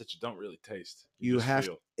shots that you don't really taste. You just have.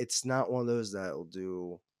 feel. It's not one of those that will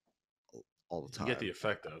do all the You time. get the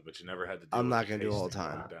effect of, but you never had to do I'm it not gonna do it all the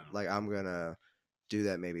tasting time. it down. Like I'm gonna do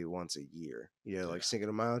that maybe once a year. Like Cinco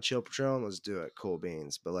de Mayo, chill Patron. Let's do it. Cool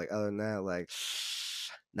beans. But like other than that, like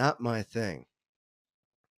not my thing.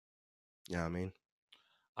 You know what I mean?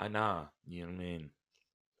 I know. You know what I mean?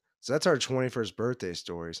 So that's our 21st birthday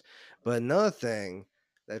stories. But another thing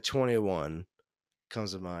that 21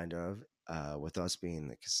 comes to mind of, with us being in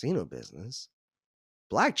the casino business,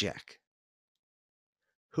 blackjack.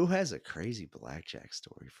 Who has a crazy blackjack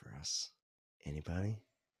story for us? Anybody?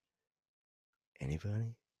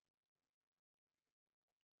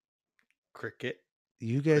 Cricket.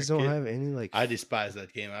 You guys don't Cricket. have any like I despise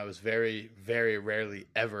that game. I was very, very rarely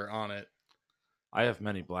ever on it. I have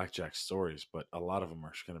many blackjack stories, but a lot of them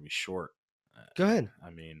are going to be short. Go ahead. I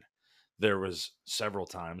mean, there was several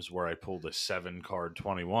times where I pulled a 7-card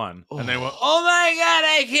 21, and they went, Oh. "Oh my god,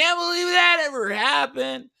 I can't believe that ever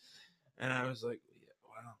happened!" And I was like, yeah,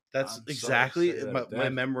 "Wow, That's I'm sorry to exactly say that my, it my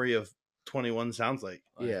did." memory of 21 sounds like.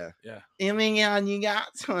 Like, Yeah. yeah. You got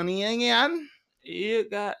 20 again? You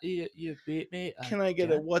beat me. Can I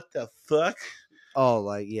get a what the fuck? Oh,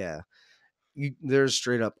 like yeah. There's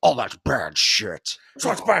straight up. Oh, that's bad shit.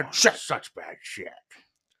 Such bad shit. Such bad shit.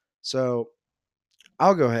 So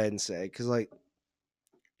I'll go ahead and say, because like,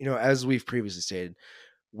 as we've previously stated,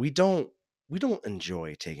 we don't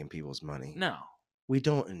enjoy taking people's money. No. We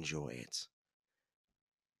don't enjoy it.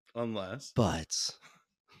 Unless. But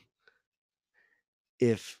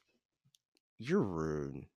if you're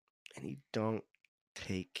rude and you don't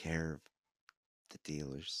take care of the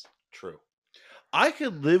dealers, True. I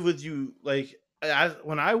could live with you, like,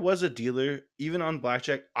 when I was a dealer, even on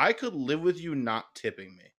blackjack, I could live with you not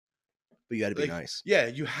tipping me. but you got to be Like, nice. Yeah,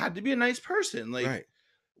 you had to be a nice person. Like, Right.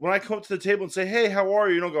 when I come up to the table and say, "Hey, how are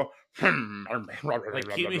you?" You don't go, Like,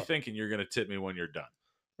 keep me thinking you're going to tip me when you're done.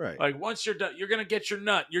 Right. Like, once you're done, you're going to get your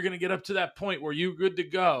nut. You're going to get up to that point where you're good to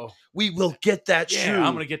go. We will get that shoe. Yeah,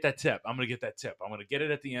 I'm going to get that tip. I'm going to get that tip. I'm going to get it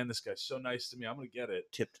at the end. This guy's so nice to me. I'm going to get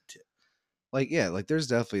it. tip to tip. Like, yeah, like there's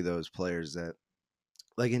definitely those players that,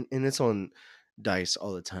 like, and it's on dice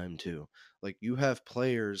all the time too. Like, you have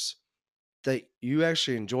players that you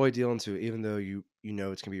actually enjoy dealing to, even though you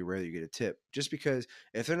know it's gonna be rare that you get a tip. Just because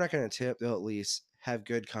if they're not gonna tip, they'll at least have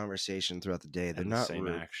good conversation throughout the day. They're And not the same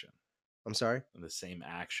rude. action. I'm sorry. And the same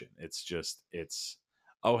action. It's,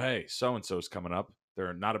 oh, hey, so-and-so's coming up.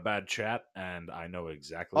 They're not a bad chat, and I know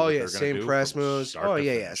exactly Oh what yeah, they're gonna same do press from moves. start Oh to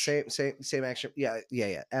yeah, finish. same action.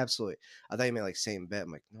 Yeah, absolutely. I thought you meant like same bet.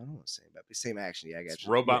 I'm like, no, I don't want same bet, but same action. Yeah, I got It's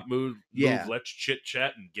you. robot move. Yeah. Let's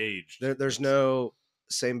chit-chat, engaged. There's no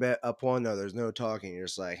same bet up one. No, there's no talking. You're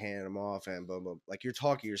just like handing them off and boom, boom. Like you're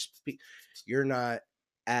talking. You're not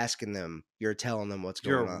asking them. You're telling them what's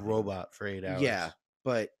You're going on. a robot for 8 hours. Yeah,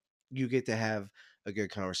 but you get to have a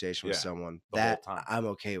good conversation with Yeah, someone the whole that time. I'm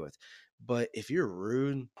okay with. But if you're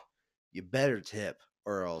rude, you better tip,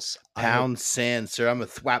 or else Pound sand, sir. I'm gonna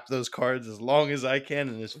thwap those cards as long as I can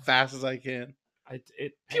and as fast as I can.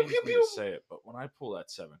 It Pew, pains pew, me pew. to say it, but when I pull that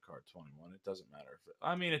 7-card 21, it doesn't matter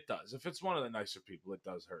if it does. If it's one of the nicer people, it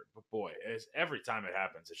does hurt. But boy, every time it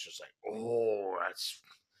happens, it's just like, oh,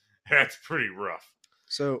 that's pretty rough.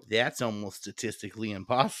 So That's almost statistically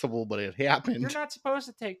impossible, but it happened. You're not supposed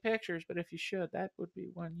to take pictures, but if you should, that would be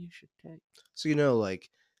one you should take. So like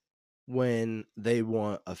when they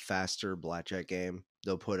want a faster blackjack game,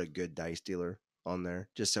 they'll put a good dice dealer on there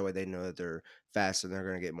just so they know that they're fast and they're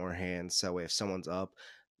going to get more hands. So if someone's up,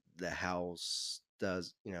 the house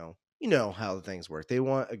does, you know how the things work. They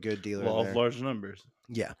want a good dealer. Law in of there. large numbers.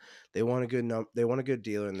 Yeah, they want a good they want a good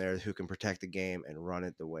dealer in there who can protect the game and run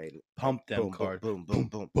it the way. Pump them boom, cards. boom, boom,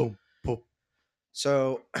 boom, boom. Boom, boom.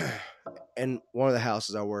 So, in one of the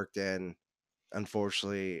houses I worked in,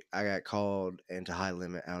 unfortunately, I got called into high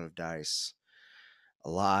limit out of dice a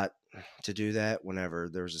lot to do that whenever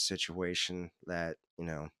there was a situation that,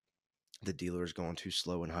 the dealer is going too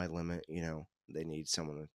slow in high limit, they need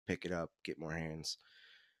someone to pick it up, get more hands.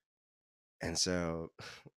 And so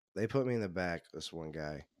they put me in the back, this one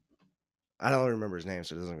guy. I don't remember his name,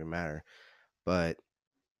 so it doesn't even matter. But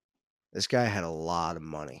this guy had a lot of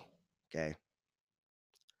money, okay?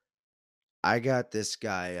 I got this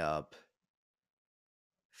guy up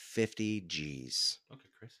 50 G's. Okay,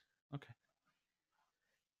 Chris. Okay.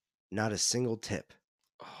 Not a single tip.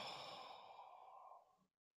 Oh.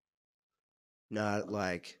 Not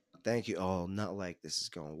like, thank you. Oh, not like this is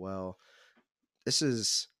going well. This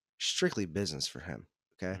is strictly business for him,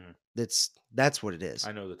 okay? That's what it is.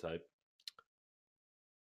 I know the type.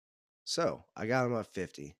 So I got him up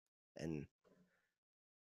 50, and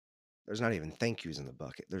there's not even thank yous in the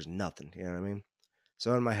bucket. There's nothing, you know what I mean?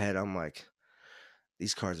 So in my head, I'm like,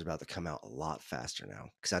 these cards are about to come out a lot faster now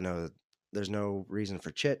because I know there's no reason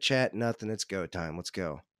for chit chat, nothing. It's go time. Let's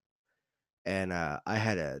go. And I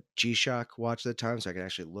had a G-Shock watch at the time, so I could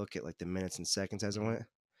actually look at like the minutes and seconds as it went.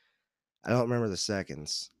 I don't remember the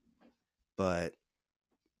seconds, but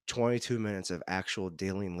 22 minutes of actual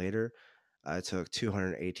dealing later, I took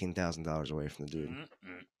 $218,000 away from the dude.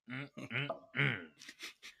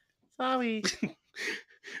 Sorry.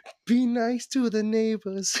 Be nice to the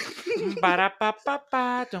neighbors.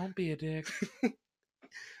 Ba-da-ba-ba-ba. Don't be a dick.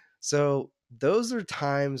 So those are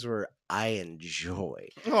times where I enjoy.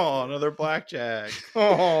 Oh, another blackjack.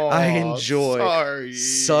 Oh, I enjoy sorry.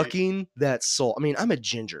 sucking that soul. I mean, I'm a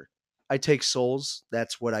ginger. I take souls.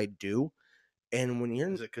 That's what I do. And when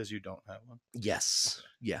you're Is it because you don't have one? yes,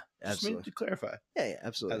 yeah, Just absolutely, need to clarify. yeah,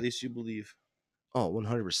 absolutely. At least you believe. Oh,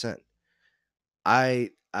 100%. I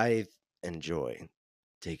enjoy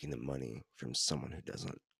taking the money from someone who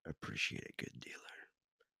doesn't appreciate a good dealer.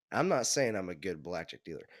 I'm not saying I'm a good blackjack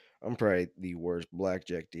dealer. I'm probably the worst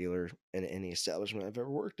blackjack dealer in any establishment I've ever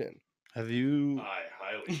worked in. Have you? I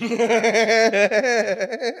highly.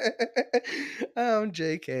 I'm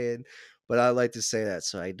JKing, but I like to say that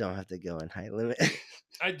so I don't have to go in high limit.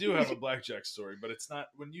 I do have a blackjack story, but it's not.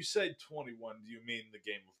 When you say 21, do you mean the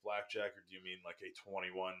game of blackjack, or do you mean like a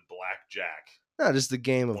 21 blackjack? No, just the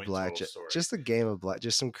game of Point total blackjack. story. Just the game of black.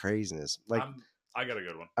 Just some craziness. Like, I got a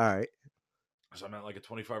good one. all right, So I'm at like a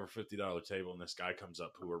 $25 or $50 table, and this guy comes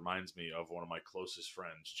up who reminds me of one of my closest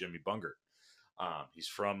friends, Jimmy Bungert. He's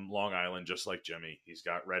from Long Island, just like Jimmy. He's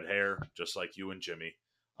got red hair, just like you and Jimmy.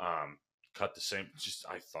 Cut the same. Just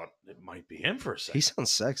I thought it might be him for a second. he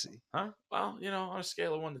sounds sexy. Huh? Well, on a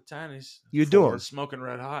scale of 1 to 10, he's You do 4, him. smoking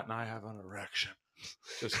red hot, and I have an erection.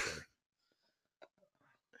 Just kidding.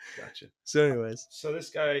 Gotcha. So, anyways, So this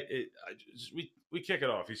guy, we kick it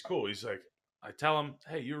off. He's cool. He's like, I tell him,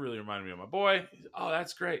 hey, you really remind me of my boy. He's, oh,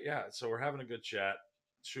 that's great. Yeah. So we're having a good chat,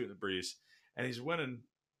 shooting the breeze, and he's winning,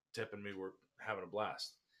 tipping me. We're having a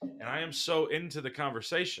blast. And I am so into the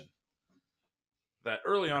conversation that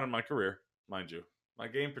early on in my career, mind you, my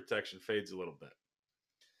game protection fades a little bit.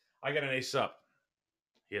 I got an ace up.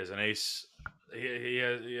 He has an ace. He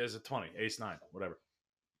has a 20, ace 9, whatever.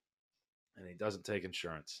 And he doesn't take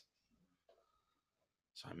insurance.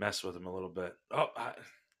 So I mess with him a little bit. Oh,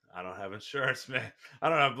 I don't have insurance, man. I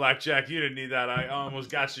don't have blackjack. You didn't need that. I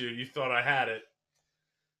almost got you. You thought I had it.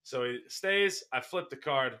 So he stays. I flip the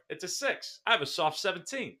card. It's a 6. I have a soft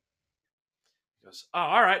 17. He goes, oh,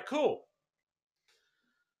 all right, cool.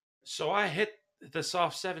 So I hit the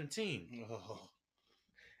soft 17. Oh.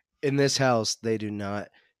 in this house, they do not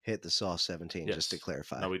hit the soft 17, Yes. just to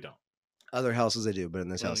clarify. No, we don't. Other houses they do, but in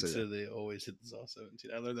this house Like they do. said, they always hit the soft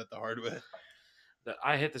 17. I learned that the hard way. that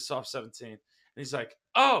I hit the soft 17. And he's like,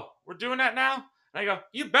 oh, we're doing that now? And I go,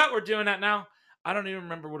 you bet we're doing that now. I don't even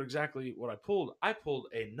remember what I pulled. I pulled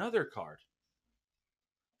another card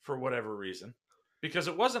for whatever reason because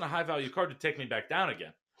it wasn't a high value card to take me back down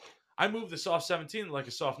again. I moved the soft 17 like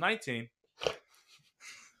a soft 19.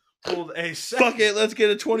 Pulled a second. Fuck it, let's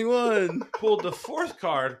get a 21. Pulled the fourth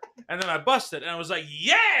card, and then I busted, and I was like,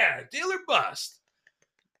 yeah, dealer bust.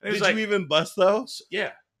 Did you even bust, though?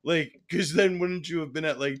 Yeah. Like, because then wouldn't you have been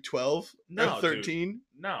at like 12 no, or 13?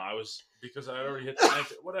 No, I was, because I had already hit the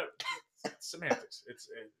 19. Whatever. Semantics. It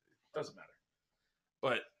doesn't matter.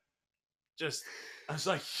 But just, I was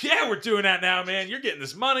like, yeah, we're doing that now, man. You're getting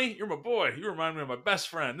this money. You're my boy. You remind me of my best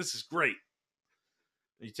friend. This is great.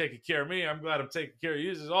 You taking care of me. I'm glad I'm taking care of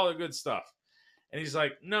you. This is all the good stuff. And he's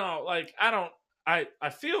like, no, like, I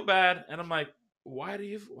feel bad. And I'm like, why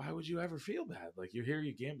would you ever feel bad? Like, you're here,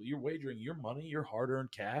 you gamble, you're wagering your money, your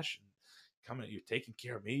hard-earned cash, and you're taking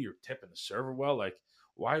care of me, you're tipping the server well. Like,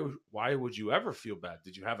 why would you ever feel bad?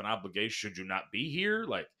 Did you have an obligation? Should you not be here?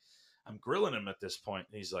 Like, I'm grilling him at this point.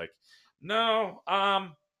 And he's like, no,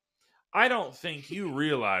 I don't think you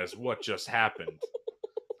realize what just happened.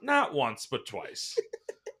 Not once, but twice.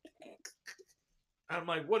 I'm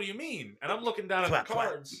like, what do you mean? And I'm looking down at the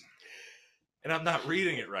cards, and I'm not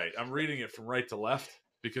reading it right. I'm reading it from right to left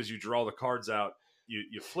because you draw the cards out.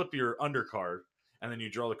 You flip your undercard, and then you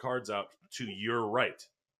draw the cards out to your right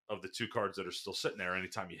of the two cards that are still sitting there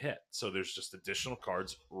anytime you hit. So there's just additional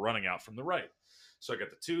cards running out from the right. So I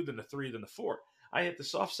got the 2, then the 3, then the 4. I hit the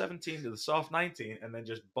soft 17 to the soft 19, and then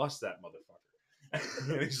just bust that motherfucker.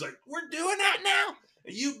 And he's like, we're doing that now?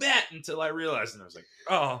 You bet, until I realized, and I was like,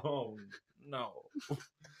 oh no.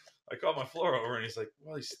 I called my floor over, and he's like,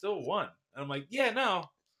 well, he still won. And I'm like, yeah, no,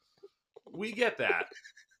 we get that.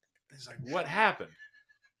 He's like, what happened?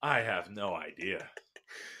 I have no idea.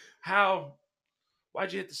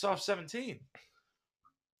 Why'd you hit the soft 17?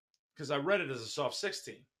 Because I read it as a soft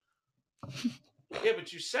 16. Yeah,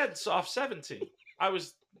 but you said soft 17. I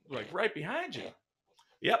was like right behind you.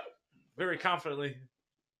 Yep, very confidently.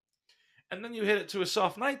 And then you hit it to a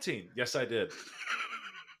soft 19. Yes, I did.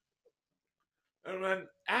 And then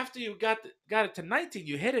after you got it to 19,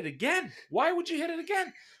 you hit it again. Why would you hit it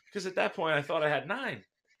again? Because at that point, I thought I had 9.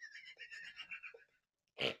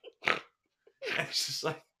 And it's just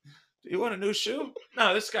like, do you want a new shoe?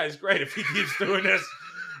 No, this guy's great. If he keeps doing this,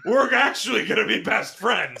 we're actually going to be best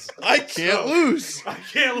friends. I can't lose. I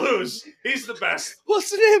can't lose. He's the best. What's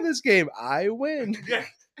the name of this game? I win. Yeah.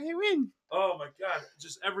 I win. Oh, my God.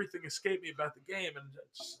 Just everything escaped me about the game. And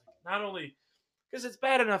just not only because it's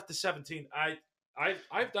bad enough to 17.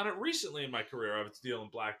 I've done it recently in my career. I was dealing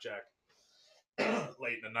blackjack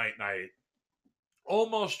late in the night, and I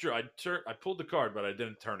almost drew. I pulled the card, but I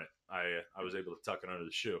didn't turn it. I was able to tuck it under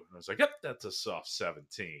the shoe, and I was like, "Yep, that's a soft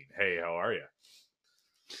 17. Hey, how are you?"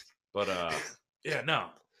 But yeah, no.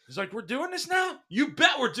 He's like, "We're doing this now? You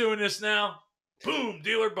bet we're doing this now." Boom,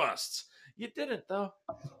 dealer busts. You didn't though.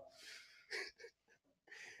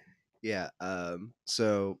 Yeah.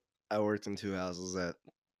 So I worked in 2 houses at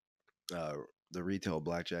the retail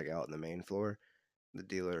blackjack out in the main floor. The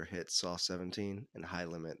dealer hits soft 17, and high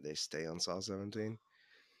limit they stay on soft 17.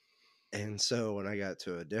 And so when I got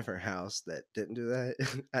to a different house that didn't do that,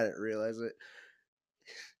 I didn't realize it.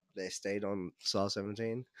 They stayed on soft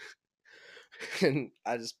 17, and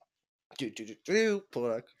I just pull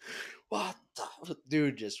it. What the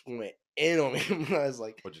dude just went in on me. I was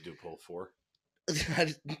like, "What'd you do? Pull 4?"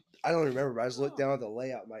 I don't remember, but I just looked down at the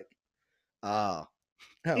layout. I'm like, I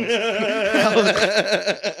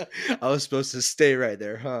was supposed to stay right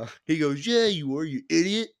there, huh? He goes, yeah, you were, you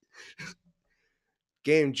idiot.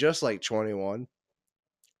 Game just like 21,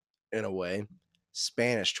 in a way.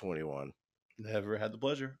 Spanish 21. Never had the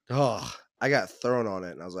pleasure. Oh, I got thrown on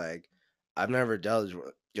it, and I was like, I've never dealt with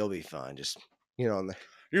it. You'll be fine. Just,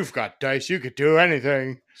 you've got dice. You could do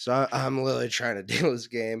anything. So I'm literally trying to deal this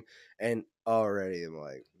game, and already I'm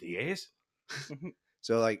like, DAs?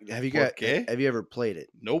 So, like, have you ever played it?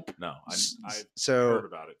 Nope. No, I so heard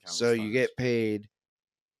about it. So you get paid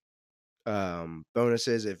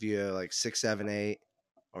bonuses if you have like 678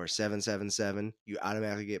 or 777. You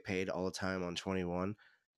automatically get paid all the time on 21.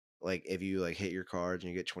 Like if you like hit your cards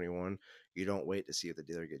and you get 21, you don't wait to see if the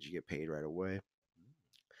dealer gets you get paid right away.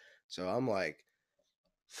 So I'm like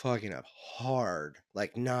fucking up hard,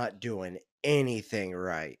 like not doing anything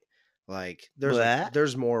right. Like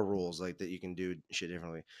there's more rules like that you can do shit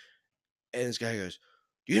differently. And this guy goes,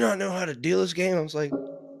 "Do you not know how to deal this game?" I was like,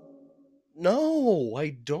 "No, I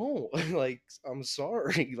don't." Like, I'm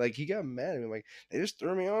sorry. Like he got mad at me. Like, they just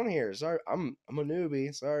threw me on here. Sorry, I'm a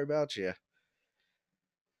newbie. Sorry about you.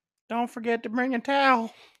 Don't forget to bring a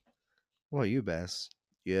towel. Well, you, Bass.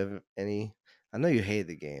 You have any? I know you hate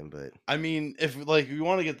the game, but I mean, if like you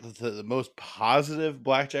want to get the most positive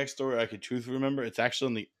blackjack story I could truthfully remember, it's actually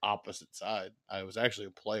on the opposite side. I was actually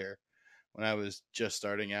a player when I was just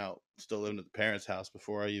starting out, still living at the parents' house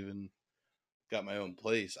before I even got my own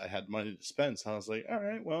place. I had money to spend, so I was like, all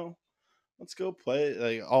right, well, let's go play.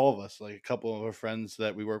 Like all of us, like a couple of our friends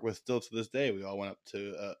that we work with still to this day, we all went up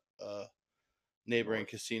to a neighboring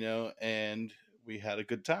casino and we had a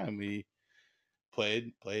good time. We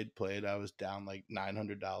played. I was down like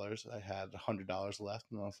 $900. I had $100 left,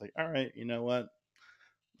 and I was like, all right, you know what?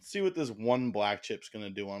 Let's see what this one black chip's gonna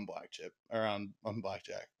do on black chip or on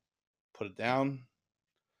blackjack. Put it down.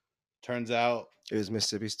 Turns out it was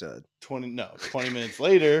Mississippi Stud. 20 minutes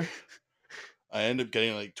later, I ended up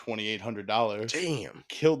getting like $2,800. Damn.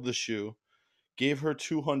 Killed the shoe. Gave her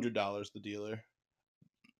 $200, the dealer.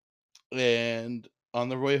 And on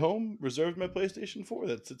the way home, reserved my PlayStation 4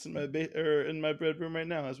 that sits in my in my bedroom right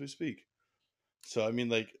now as we speak. So I mean,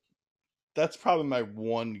 like, that's probably my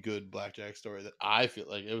one good blackjack story that I feel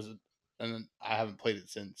like it was, and I haven't played it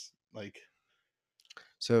since. Like,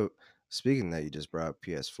 So speaking of that, you just brought up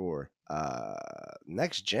PS4.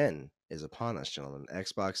 Next gen is upon us, gentlemen.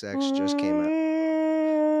 Xbox X just came out.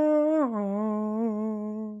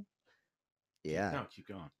 Yeah. No, keep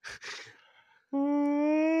going.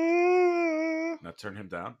 Now turn him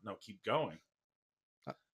down. No, keep going.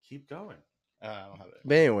 Keep going. I don't have it.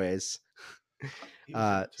 But anyways, He was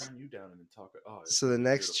gonna turn you down and then talk. Oh, so the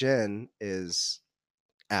next gen is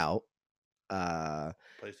out.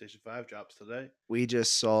 PlayStation 5 drops today. We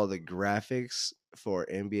just saw the graphics for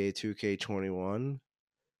NBA 2K21.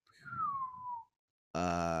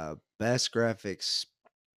 Best graphics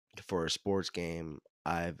for a sports game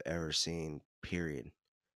I've ever seen, period.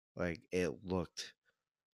 Like, it looked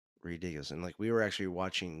ridiculous. And like, we were actually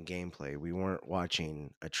watching gameplay. We weren't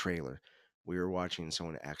watching a trailer. We were watching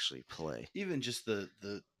someone actually play. Even just the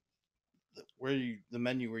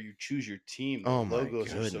menu where you choose your team, the Oh my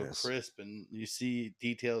logos are so goodness. crisp, and you see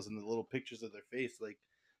details in the little pictures of their face, like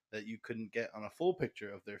that you couldn't get on a full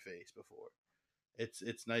picture of their face before.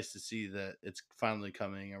 It's nice to see that it's finally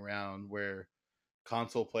coming around where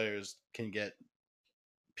console players can get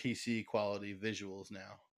PC quality visuals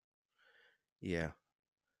now. Yeah.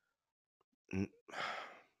 I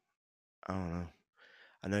don't know.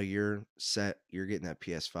 I know you're set. You're getting that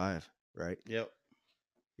PS5, right? Yep.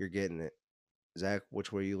 You're getting it. Zach,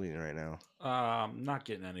 which way are you leaning right now? Not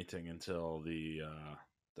getting anything until the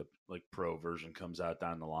like pro version comes out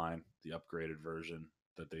down the line, the upgraded version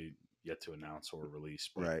that they yet to announce or release,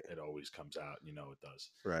 but Right. it always comes out. You know it does.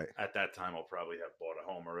 Right. At that time, I'll probably have bought a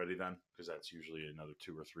home already then, because that's usually another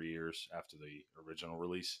 2 or 3 years after the original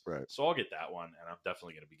release. Right. So I'll get that one, and I'm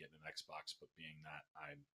definitely going to be getting an Xbox. But being that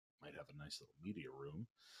I might have a nice little media room,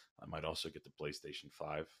 I might also get the PlayStation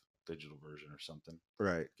 5 digital version or something.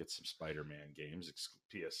 Right. Get some Spider-Man games,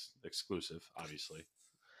 PS exclusive, obviously.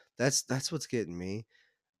 That's what's getting me,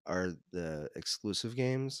 are the exclusive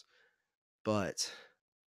games. But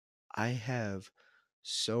I have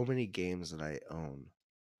so many games that I own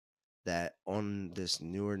that on this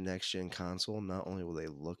newer next gen console, not only will they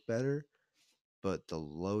look better, but the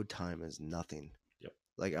load time is nothing. Yep.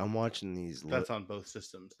 Like, I'm watching these. That's on both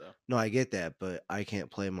systems, though. No, I get that, but I can't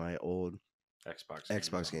play my old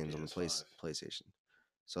Xbox games on the PS5. PlayStation.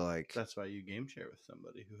 So like, That's why you game share with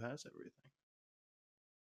somebody who has everything.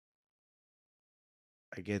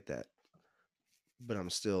 I get that, but I'm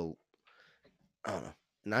still, I don't know.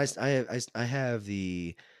 And I have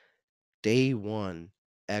the day one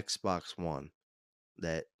Xbox One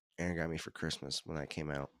that Aaron got me for Christmas when that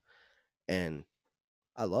came out, and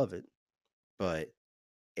I love it, but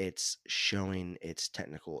it's showing its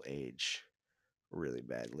technical age really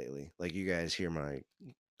bad lately. Like, you guys hear my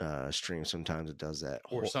stream, sometimes it does that.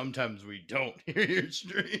 Or sometimes we don't hear your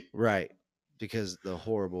stream. Right. Because the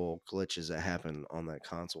horrible glitches that happen on that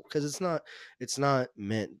console. Because it's not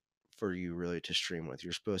meant for you really to stream with.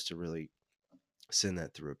 You're supposed to really send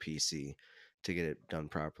that through a PC to get it done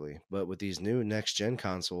properly. But with these new next gen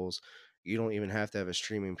consoles, you don't even have to have a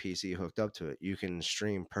streaming PC hooked up to it. You can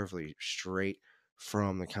stream perfectly straight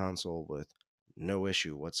from the console with no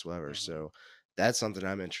issue whatsoever. Mhm. So that's something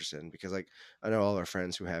I'm interested in, because like, I know all our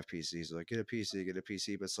friends who have PCs are like, get a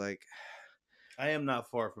PC, but it's like, I am not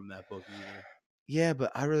far from that book either. yeah,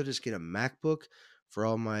 but I'd rather just get a MacBook for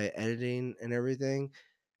all my editing and everything,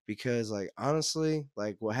 because like, honestly,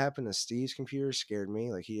 like, what happened to Steve's computer scared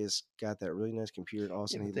me. Like, he just got that really nice computer and all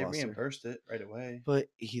of a Yeah, sudden but he they lost it. reimbursed it right away. But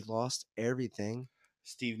he lost everything.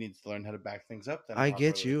 Steve needs to learn how to back things up. Then I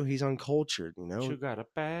get properly. you. He's uncultured, you know. You gotta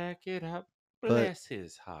back it up. Bless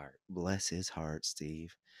his heart. Bless his heart,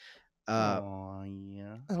 Steve. Oh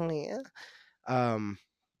yeah. Oh yeah.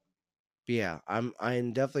 But yeah,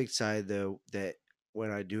 I'm definitely excited though that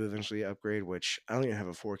when I do eventually upgrade, which I don't even have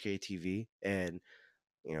a 4K TV, and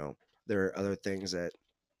you know there are other things that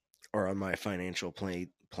are on my financial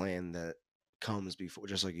plan that comes before,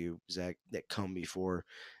 just like you, Zach, that come before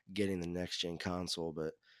getting the next gen console.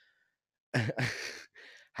 But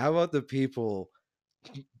how about the people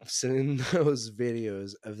sending those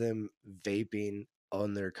videos of them vaping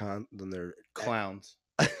on their Clowns.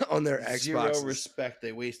 on their Zero Xboxes? respect.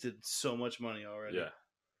 They wasted so much money already. Yeah.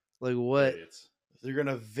 Like what? Idiots. They're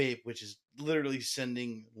gonna vape, which is literally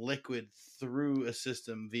sending liquid through a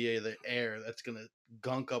system via the air. That's gonna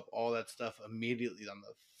gunk up all that stuff immediately on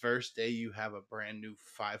the first day you have a brand new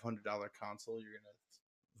 $500 console. You're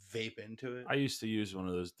gonna vape into it. I used to use one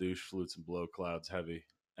of those douche flutes and blow clouds heavy,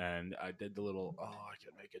 and I did the little, I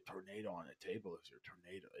can make a tornado on a table if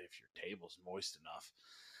your table's moist enough.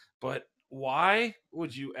 But why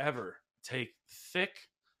would you ever take thick,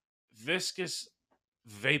 viscous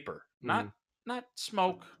vapor, not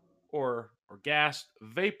smoke or gas,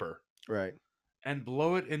 vapor, Right. and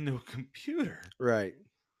blow it into a computer? Right.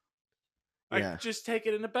 Like, Yeah. just take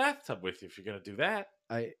it in the bathtub with you if you're gonna do that.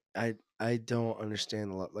 I don't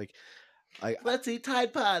understand a lot. Like Let's eat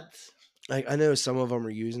Tide Pods. I know some of them are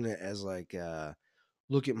using it as like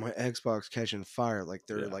look at my Xbox catching fire. Like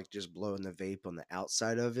they're Yeah. like just blowing the vape on the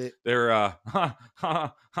outside of it. They're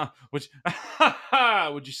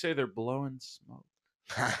would you say they're blowing smoke?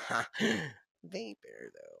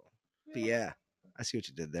 Vapor though. But yeah, I see what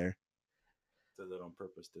you did there. Did that on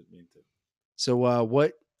purpose, didn't mean to. So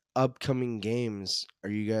what upcoming games are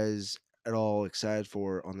you guys at all excited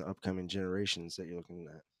for on the upcoming generations that you're looking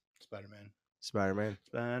at? Spider-Man. Spider-Man.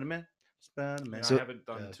 Spider-Man. Spider-Man. So- I haven't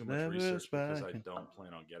done too much research because I Spider-Man. don't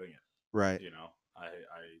plan on getting it. Right. You know,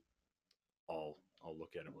 I'll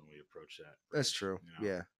look at it when we approach that. That's bridge, true. you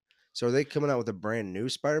know? Yeah. So are they coming out with a brand new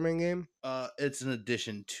Spider-Man game? It's an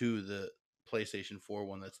addition to the PlayStation 4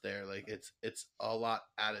 one that's there. Like it's a lot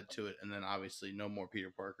added to it, and then obviously no more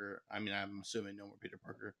Peter Parker. I mean, I'm assuming no more Peter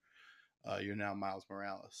Parker. You're now Miles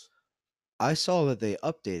Morales. I saw that they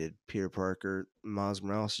updated Peter Parker. Miles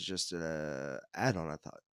Morales is just an add-on. I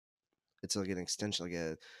thought it's like an extension, like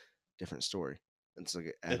a different story. It's like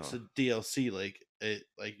an add-on. It's a DLC.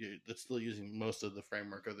 It's still using most of the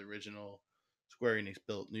framework of the original Square Enix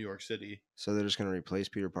built New York City, So they're just going to replace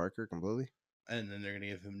Peter Parker completely? and then they're gonna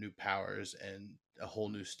give him new powers and a whole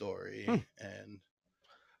new story. Hmm. And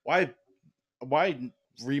why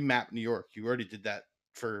remap New York? You already did that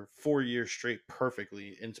for 4 years straight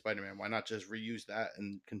perfectly in Spider-Man. Why not just reuse that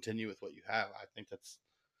and continue with what you have? I think that's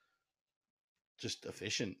just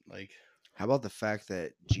efficient. Like, How about the fact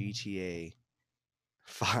that GTA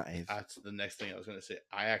 5? that's the next thing I was gonna say.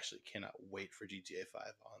 I actually cannot wait for GTA 5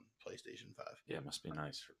 on PlayStation 5. Yeah, it must be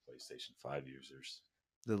nice for PlayStation 5 users.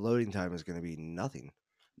 The loading time is going to be nothing.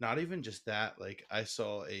 Not even just that. Like, I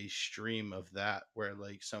saw a stream of that where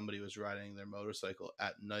like somebody was riding their motorcycle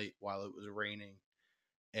at night while it was raining,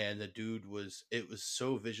 and it was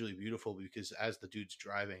so visually beautiful because as the dude's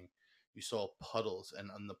driving, you saw puddles,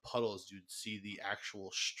 and on the puddles you'd see the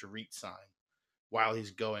actual street sign while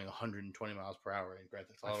he's going 120 miles per hour in Grand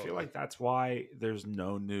Theft I Auto. feel like that's why there's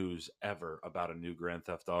no news ever about a new Grand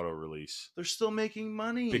Theft Auto release. they're still making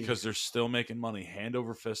money Because they're still making money hand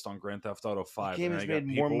over fist on Grand Theft Auto 5. game and has they got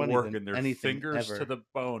made more people money working than their anything fingers ever. to the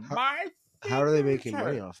bone. How- How are they making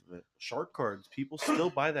money off? off of it? shark cards. People still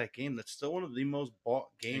buy that game. That's still one of the most bought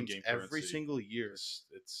games In-game every currency. single year.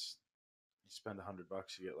 It's you spend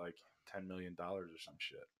 $100, you get like $10 million or some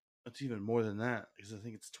shit. It's even more than that because I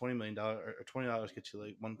think it's $20 million or $20 gets you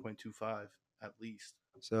like 1.25 at least.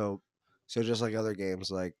 So just like other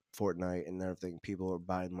games like Fortnite and everything, people are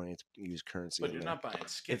buying money to use currency. But in you're there. not buying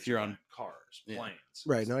skins. If you're you're on- buying cars, Yeah. planes,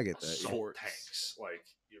 Right, no, I get that. Yeah. assault tanks. Like,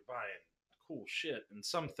 you're buying cool shit and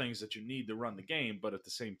some things that you need to run the game. But at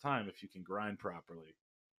the same time, if you can grind properly,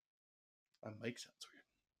 My mic sounds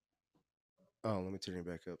weird. Oh, let me turn you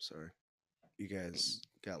back up. Sorry. You guys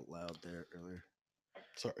got loud there earlier.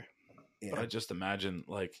 Sorry. Yeah. But I just imagine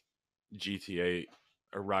like GTA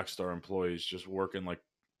or Rockstar employees just working like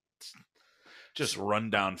just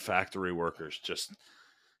rundown factory workers. Just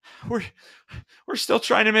we're still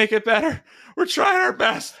trying to make it better. We're trying our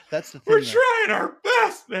best. That's the thing. We're though. trying our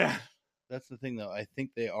best, man. That's the thing, though. I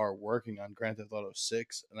think they are working on Grand Theft Auto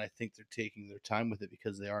 6, and I think they're taking their time with it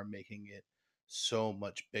because they are making it so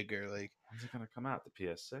much bigger. Like, When's it gonna come out? The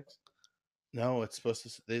PS6? no, it's supposed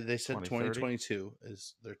to. They said 2030? 2022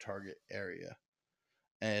 is their target area,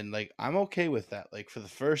 and like I'm okay with that. Like for the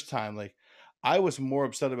first time, like I was more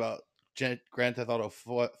upset about Grand Theft Auto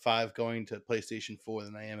 5 going to PlayStation 4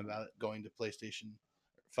 than I am about it going to PlayStation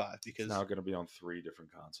 5 It's because now going to be on 3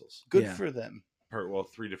 different consoles. good Yeah. for them. Well,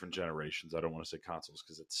 3 different generations. I don't want to say consoles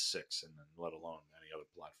because it's 6, and then let alone any other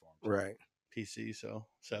platform. Right. PC, so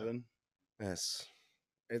 7. Yes.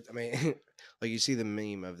 I mean, like you see the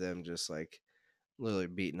meme of them just like literally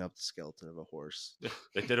beating up the skeleton of a horse.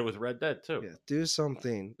 They did it with Red Dead too. Yeah, do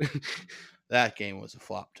something. That game was a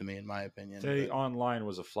flop to me, in my opinion. They but- Online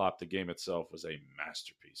was a flop. The game itself was a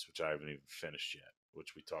masterpiece, which I haven't even finished yet,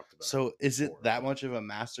 which we talked about. So is it before. that much of a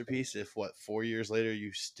masterpiece if 4 years later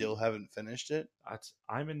you still haven't finished it?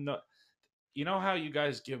 I'm in the. You know how you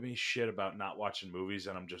guys give me shit about not watching movies,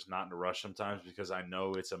 and I'm just not in a rush sometimes because I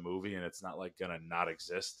know it's a movie and it's not like gonna not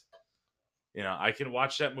exist. You know, I can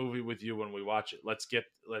watch that movie with you when we watch it. Let's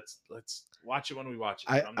watch it when we watch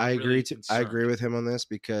it. I'm not I agree really I concerned. agree with him on this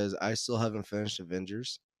because I still haven't finished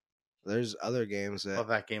Avengers. There's other games that Well,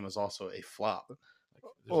 that game was also a flop. Like,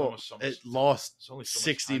 there's Well, almost so much- It lost there's only so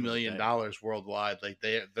much $60 time in the million day. worldwide. Like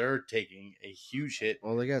they're taking a huge hit.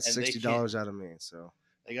 well they got And they $60 out of me, so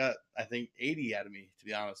They got I think 80 out of me, to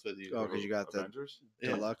be honest with you. Oh, 'cause you got the Avengers.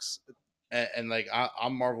 Yeah. deluxe. And like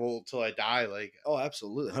I'm Marvel till I die. Like, Oh,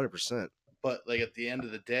 absolutely, 100%. but like at the end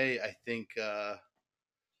of the day, I think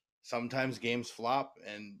sometimes games flop,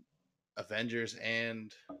 and Avengers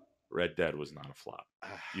and Red Dead was not a flop.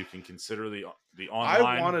 You can consider the I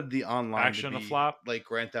online. wanted the online action to a be flop. like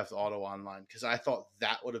Grand Theft Auto Online because I thought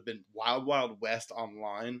that would have been Wild Wild West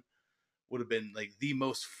Online would have been like the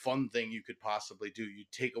most fun thing you could possibly do. You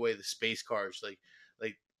take away the space cars,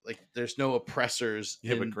 like there's no oppressors.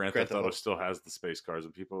 Yeah, but in Grand Theft Auto still has the space cars,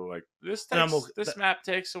 and people are like, "This And I'm takes, okay- this that- map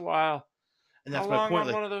takes a while." and that's How my long point. on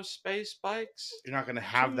Like, one of those space bikes? you're not going to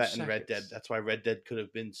have 2 that in Red Dead. seconds. That's why Red Dead could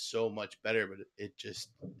have been so much better, but it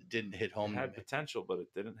just didn't hit It home. To had me. potential, but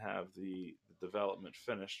it didn't have the development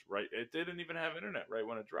finished. Right? It didn't even have internet right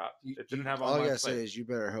when it dropped. It didn't have All I online gotta say play. is you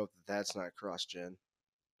better hope that that's not cross-gen.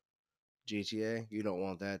 GTA, you don't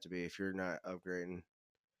want that to be if you're not upgrading,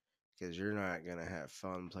 because you're not gonna have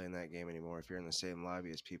fun playing that game anymore if you're in the same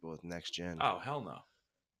lobby as people with next gen. Oh hell no!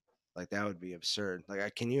 Like that would be absurd.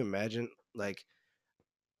 Like, can you imagine? Like,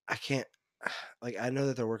 I can't. Like, I know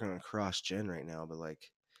that they're working on cross-gen right now, but like,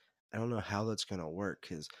 I don't know how that's gonna work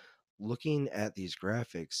because looking at these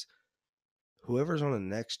graphics, whoever's on a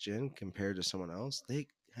next gen compared to someone else, they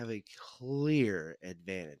have a clear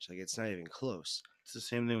advantage. Like, it's not even close. It's the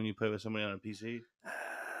same thing when you play with somebody on a PC.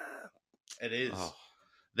 It is. Oh,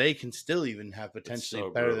 They can still even have potentially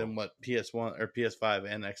so better brutal. than what PS1 or PS5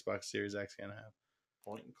 and Xbox Series X can have.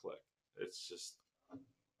 point and click. It's just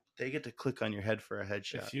They get to click on your head for a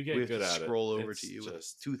headshot. if you get we have good to at scroll it, over it's to you with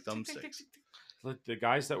just 2 tick, tick, tick, thumbsticks. tick, tick. Like, the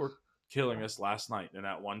guys that were killing us last night in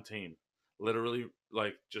that one team, literally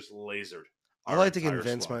like just lasered. I our like to entire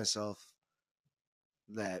convince squad. myself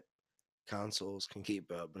that consoles can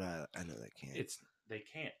keep up, but I know they can't.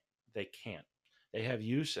 They can't. They have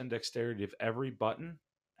use and dexterity of every button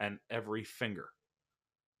and every finger.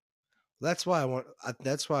 That's why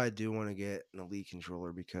that's why I do want to get an Elite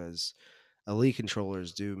controller, because Elite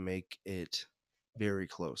controllers do make it very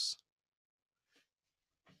close.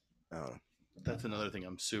 That's another thing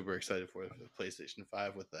I'm super excited for the PlayStation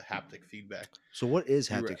 5 with the haptic feedback. So what is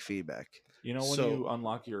You're haptic right. feedback? You know when So- you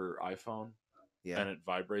unlock your iPhone Yeah, and it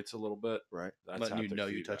vibrates a little bit? right. That's Letting you haptic know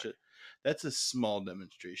you touch feedback. it. That's a small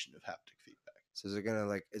demonstration of haptic feedback. So is it gonna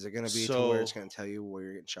be to where it's So- gonna tell you where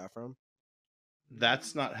you're getting shot from?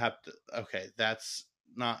 That's not haptic. Okay, that's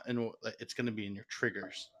not in. It's going to be in your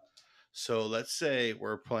triggers. So let's say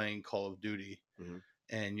we're playing Call of Duty, Mhm.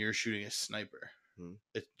 and you're shooting a sniper. Mhm.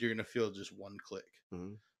 You're going to feel just one click.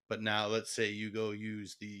 Mhm. But now let's say you go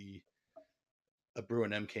use a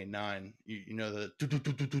Bruin MK9. You know the do, do,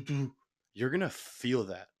 do, do, do, do. You're going to feel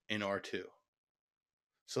that in R2.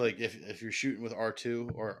 So like if you're shooting with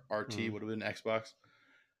R2 or RT Mhm. would have been Xbox.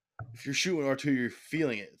 If you're shooting R2, you're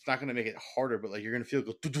feeling it. It's not going to make it harder, but like you're going to feel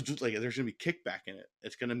like there's going to be kickback in it.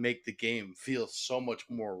 It's going to make the game feel so much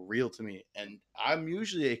more real to me. And I'm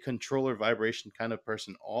usually a controller vibration kind of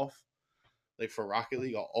person off. Like for Rocket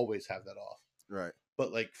League, I'll always have that off. Right.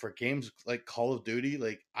 But like for games like Call of Duty,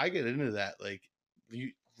 like I get into that. Like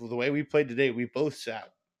the way we played today, we both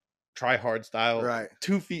sat try hard style, Right.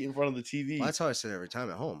 2 feet in front of the TV. Well, that's how I sit every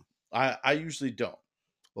time at home. I usually don't.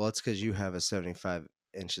 Well, it's because you have a 75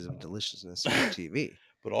 inches of deliciousness on your TV.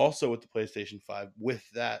 But also with the PlayStation 5, with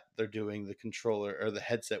that, they're doing the controller or the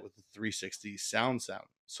headset with the 360 sound.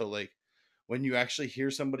 So like when you actually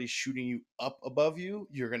hear somebody shooting you up above you,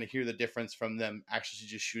 you're going to hear the difference from them actually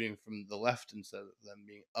just shooting from the left instead of them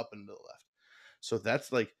being up into the left. So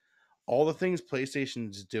that's like all the things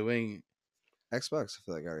PlayStation's doing Xbox, I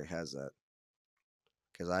feel like already has that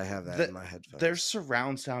because I have that in my headphones. There's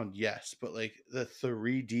surround sound, yes, but like the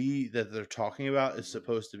 3D that they're talking about is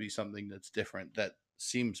supposed to be something that's different. That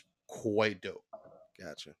seems quite dope.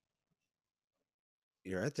 Gotcha.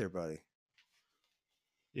 You're right there, buddy.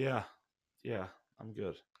 Yeah, I'm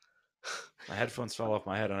good. My headphones fell off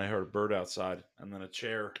my head, and I heard a bird outside, and then a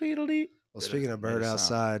chair. Tweedledee. Well, speaking of bird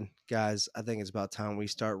outside, guys, I think it's about time we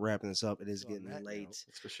start wrapping this up. It is getting late.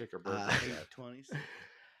 Let's go shake our bird. 20s.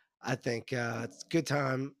 I think it's a good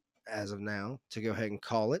time as of now to go ahead and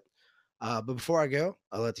call it. But before I go,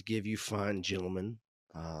 I'd like to give you fine gentlemen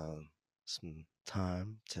some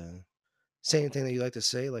time to say anything that you'd like to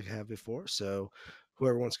say, like I have before. So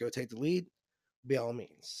whoever wants to go take the lead, by all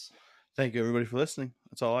means. Thank you, everybody, for listening.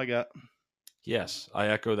 That's all I got. Yes, I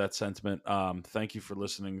echo that sentiment. Thank you for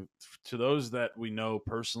listening. To those that we know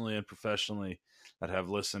personally and professionally that have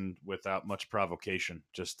listened without much provocation,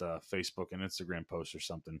 just a Facebook and Instagram post or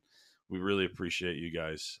something, we really appreciate you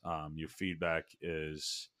guys. Your feedback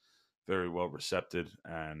is very well received,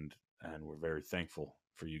 and we're very thankful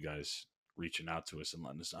for you guys reaching out to us and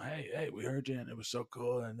letting us know, hey, we heard you and it was so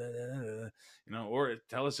cool, and or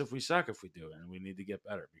tell us if we suck if we do, and we need to get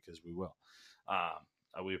better because we will. I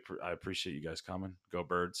appreciate you guys coming. Go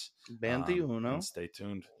Birds. Bandy Uno. And stay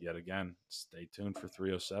tuned yet again. Stay tuned for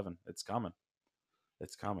 307. It's coming.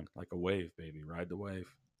 It's coming like a wave, baby. Ride the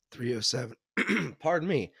wave. 307. Pardon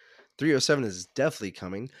me. 307 is definitely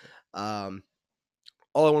coming. All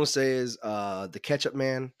I want to say is the Ketchup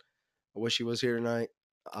Man. I wish he was here tonight.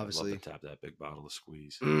 Obviously. I'd love to tap that big bottle of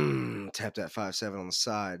squeeze. Tap that 5-7 on the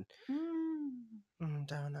side.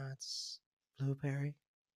 Donuts. Blueberry.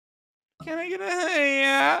 Can I get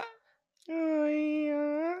a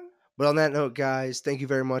But on that note, guys, thank you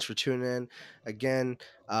very much for tuning in. Again,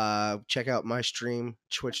 check out my stream,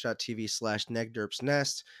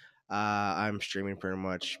 twitch.tv/negderpsnest. I'm streaming pretty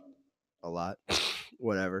much a lot,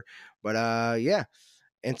 whatever. But yeah,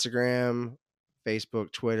 Instagram,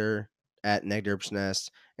 Facebook, Twitter,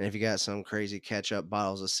 @negderpsnest. And if you got some crazy catch-up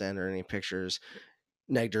bottles to send or any pictures,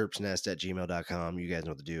 negderpsnest@gmail.com. You guys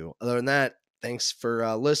know what to do. Other than that, thanks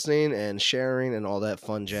for listening and sharing and all that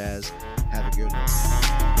fun jazz.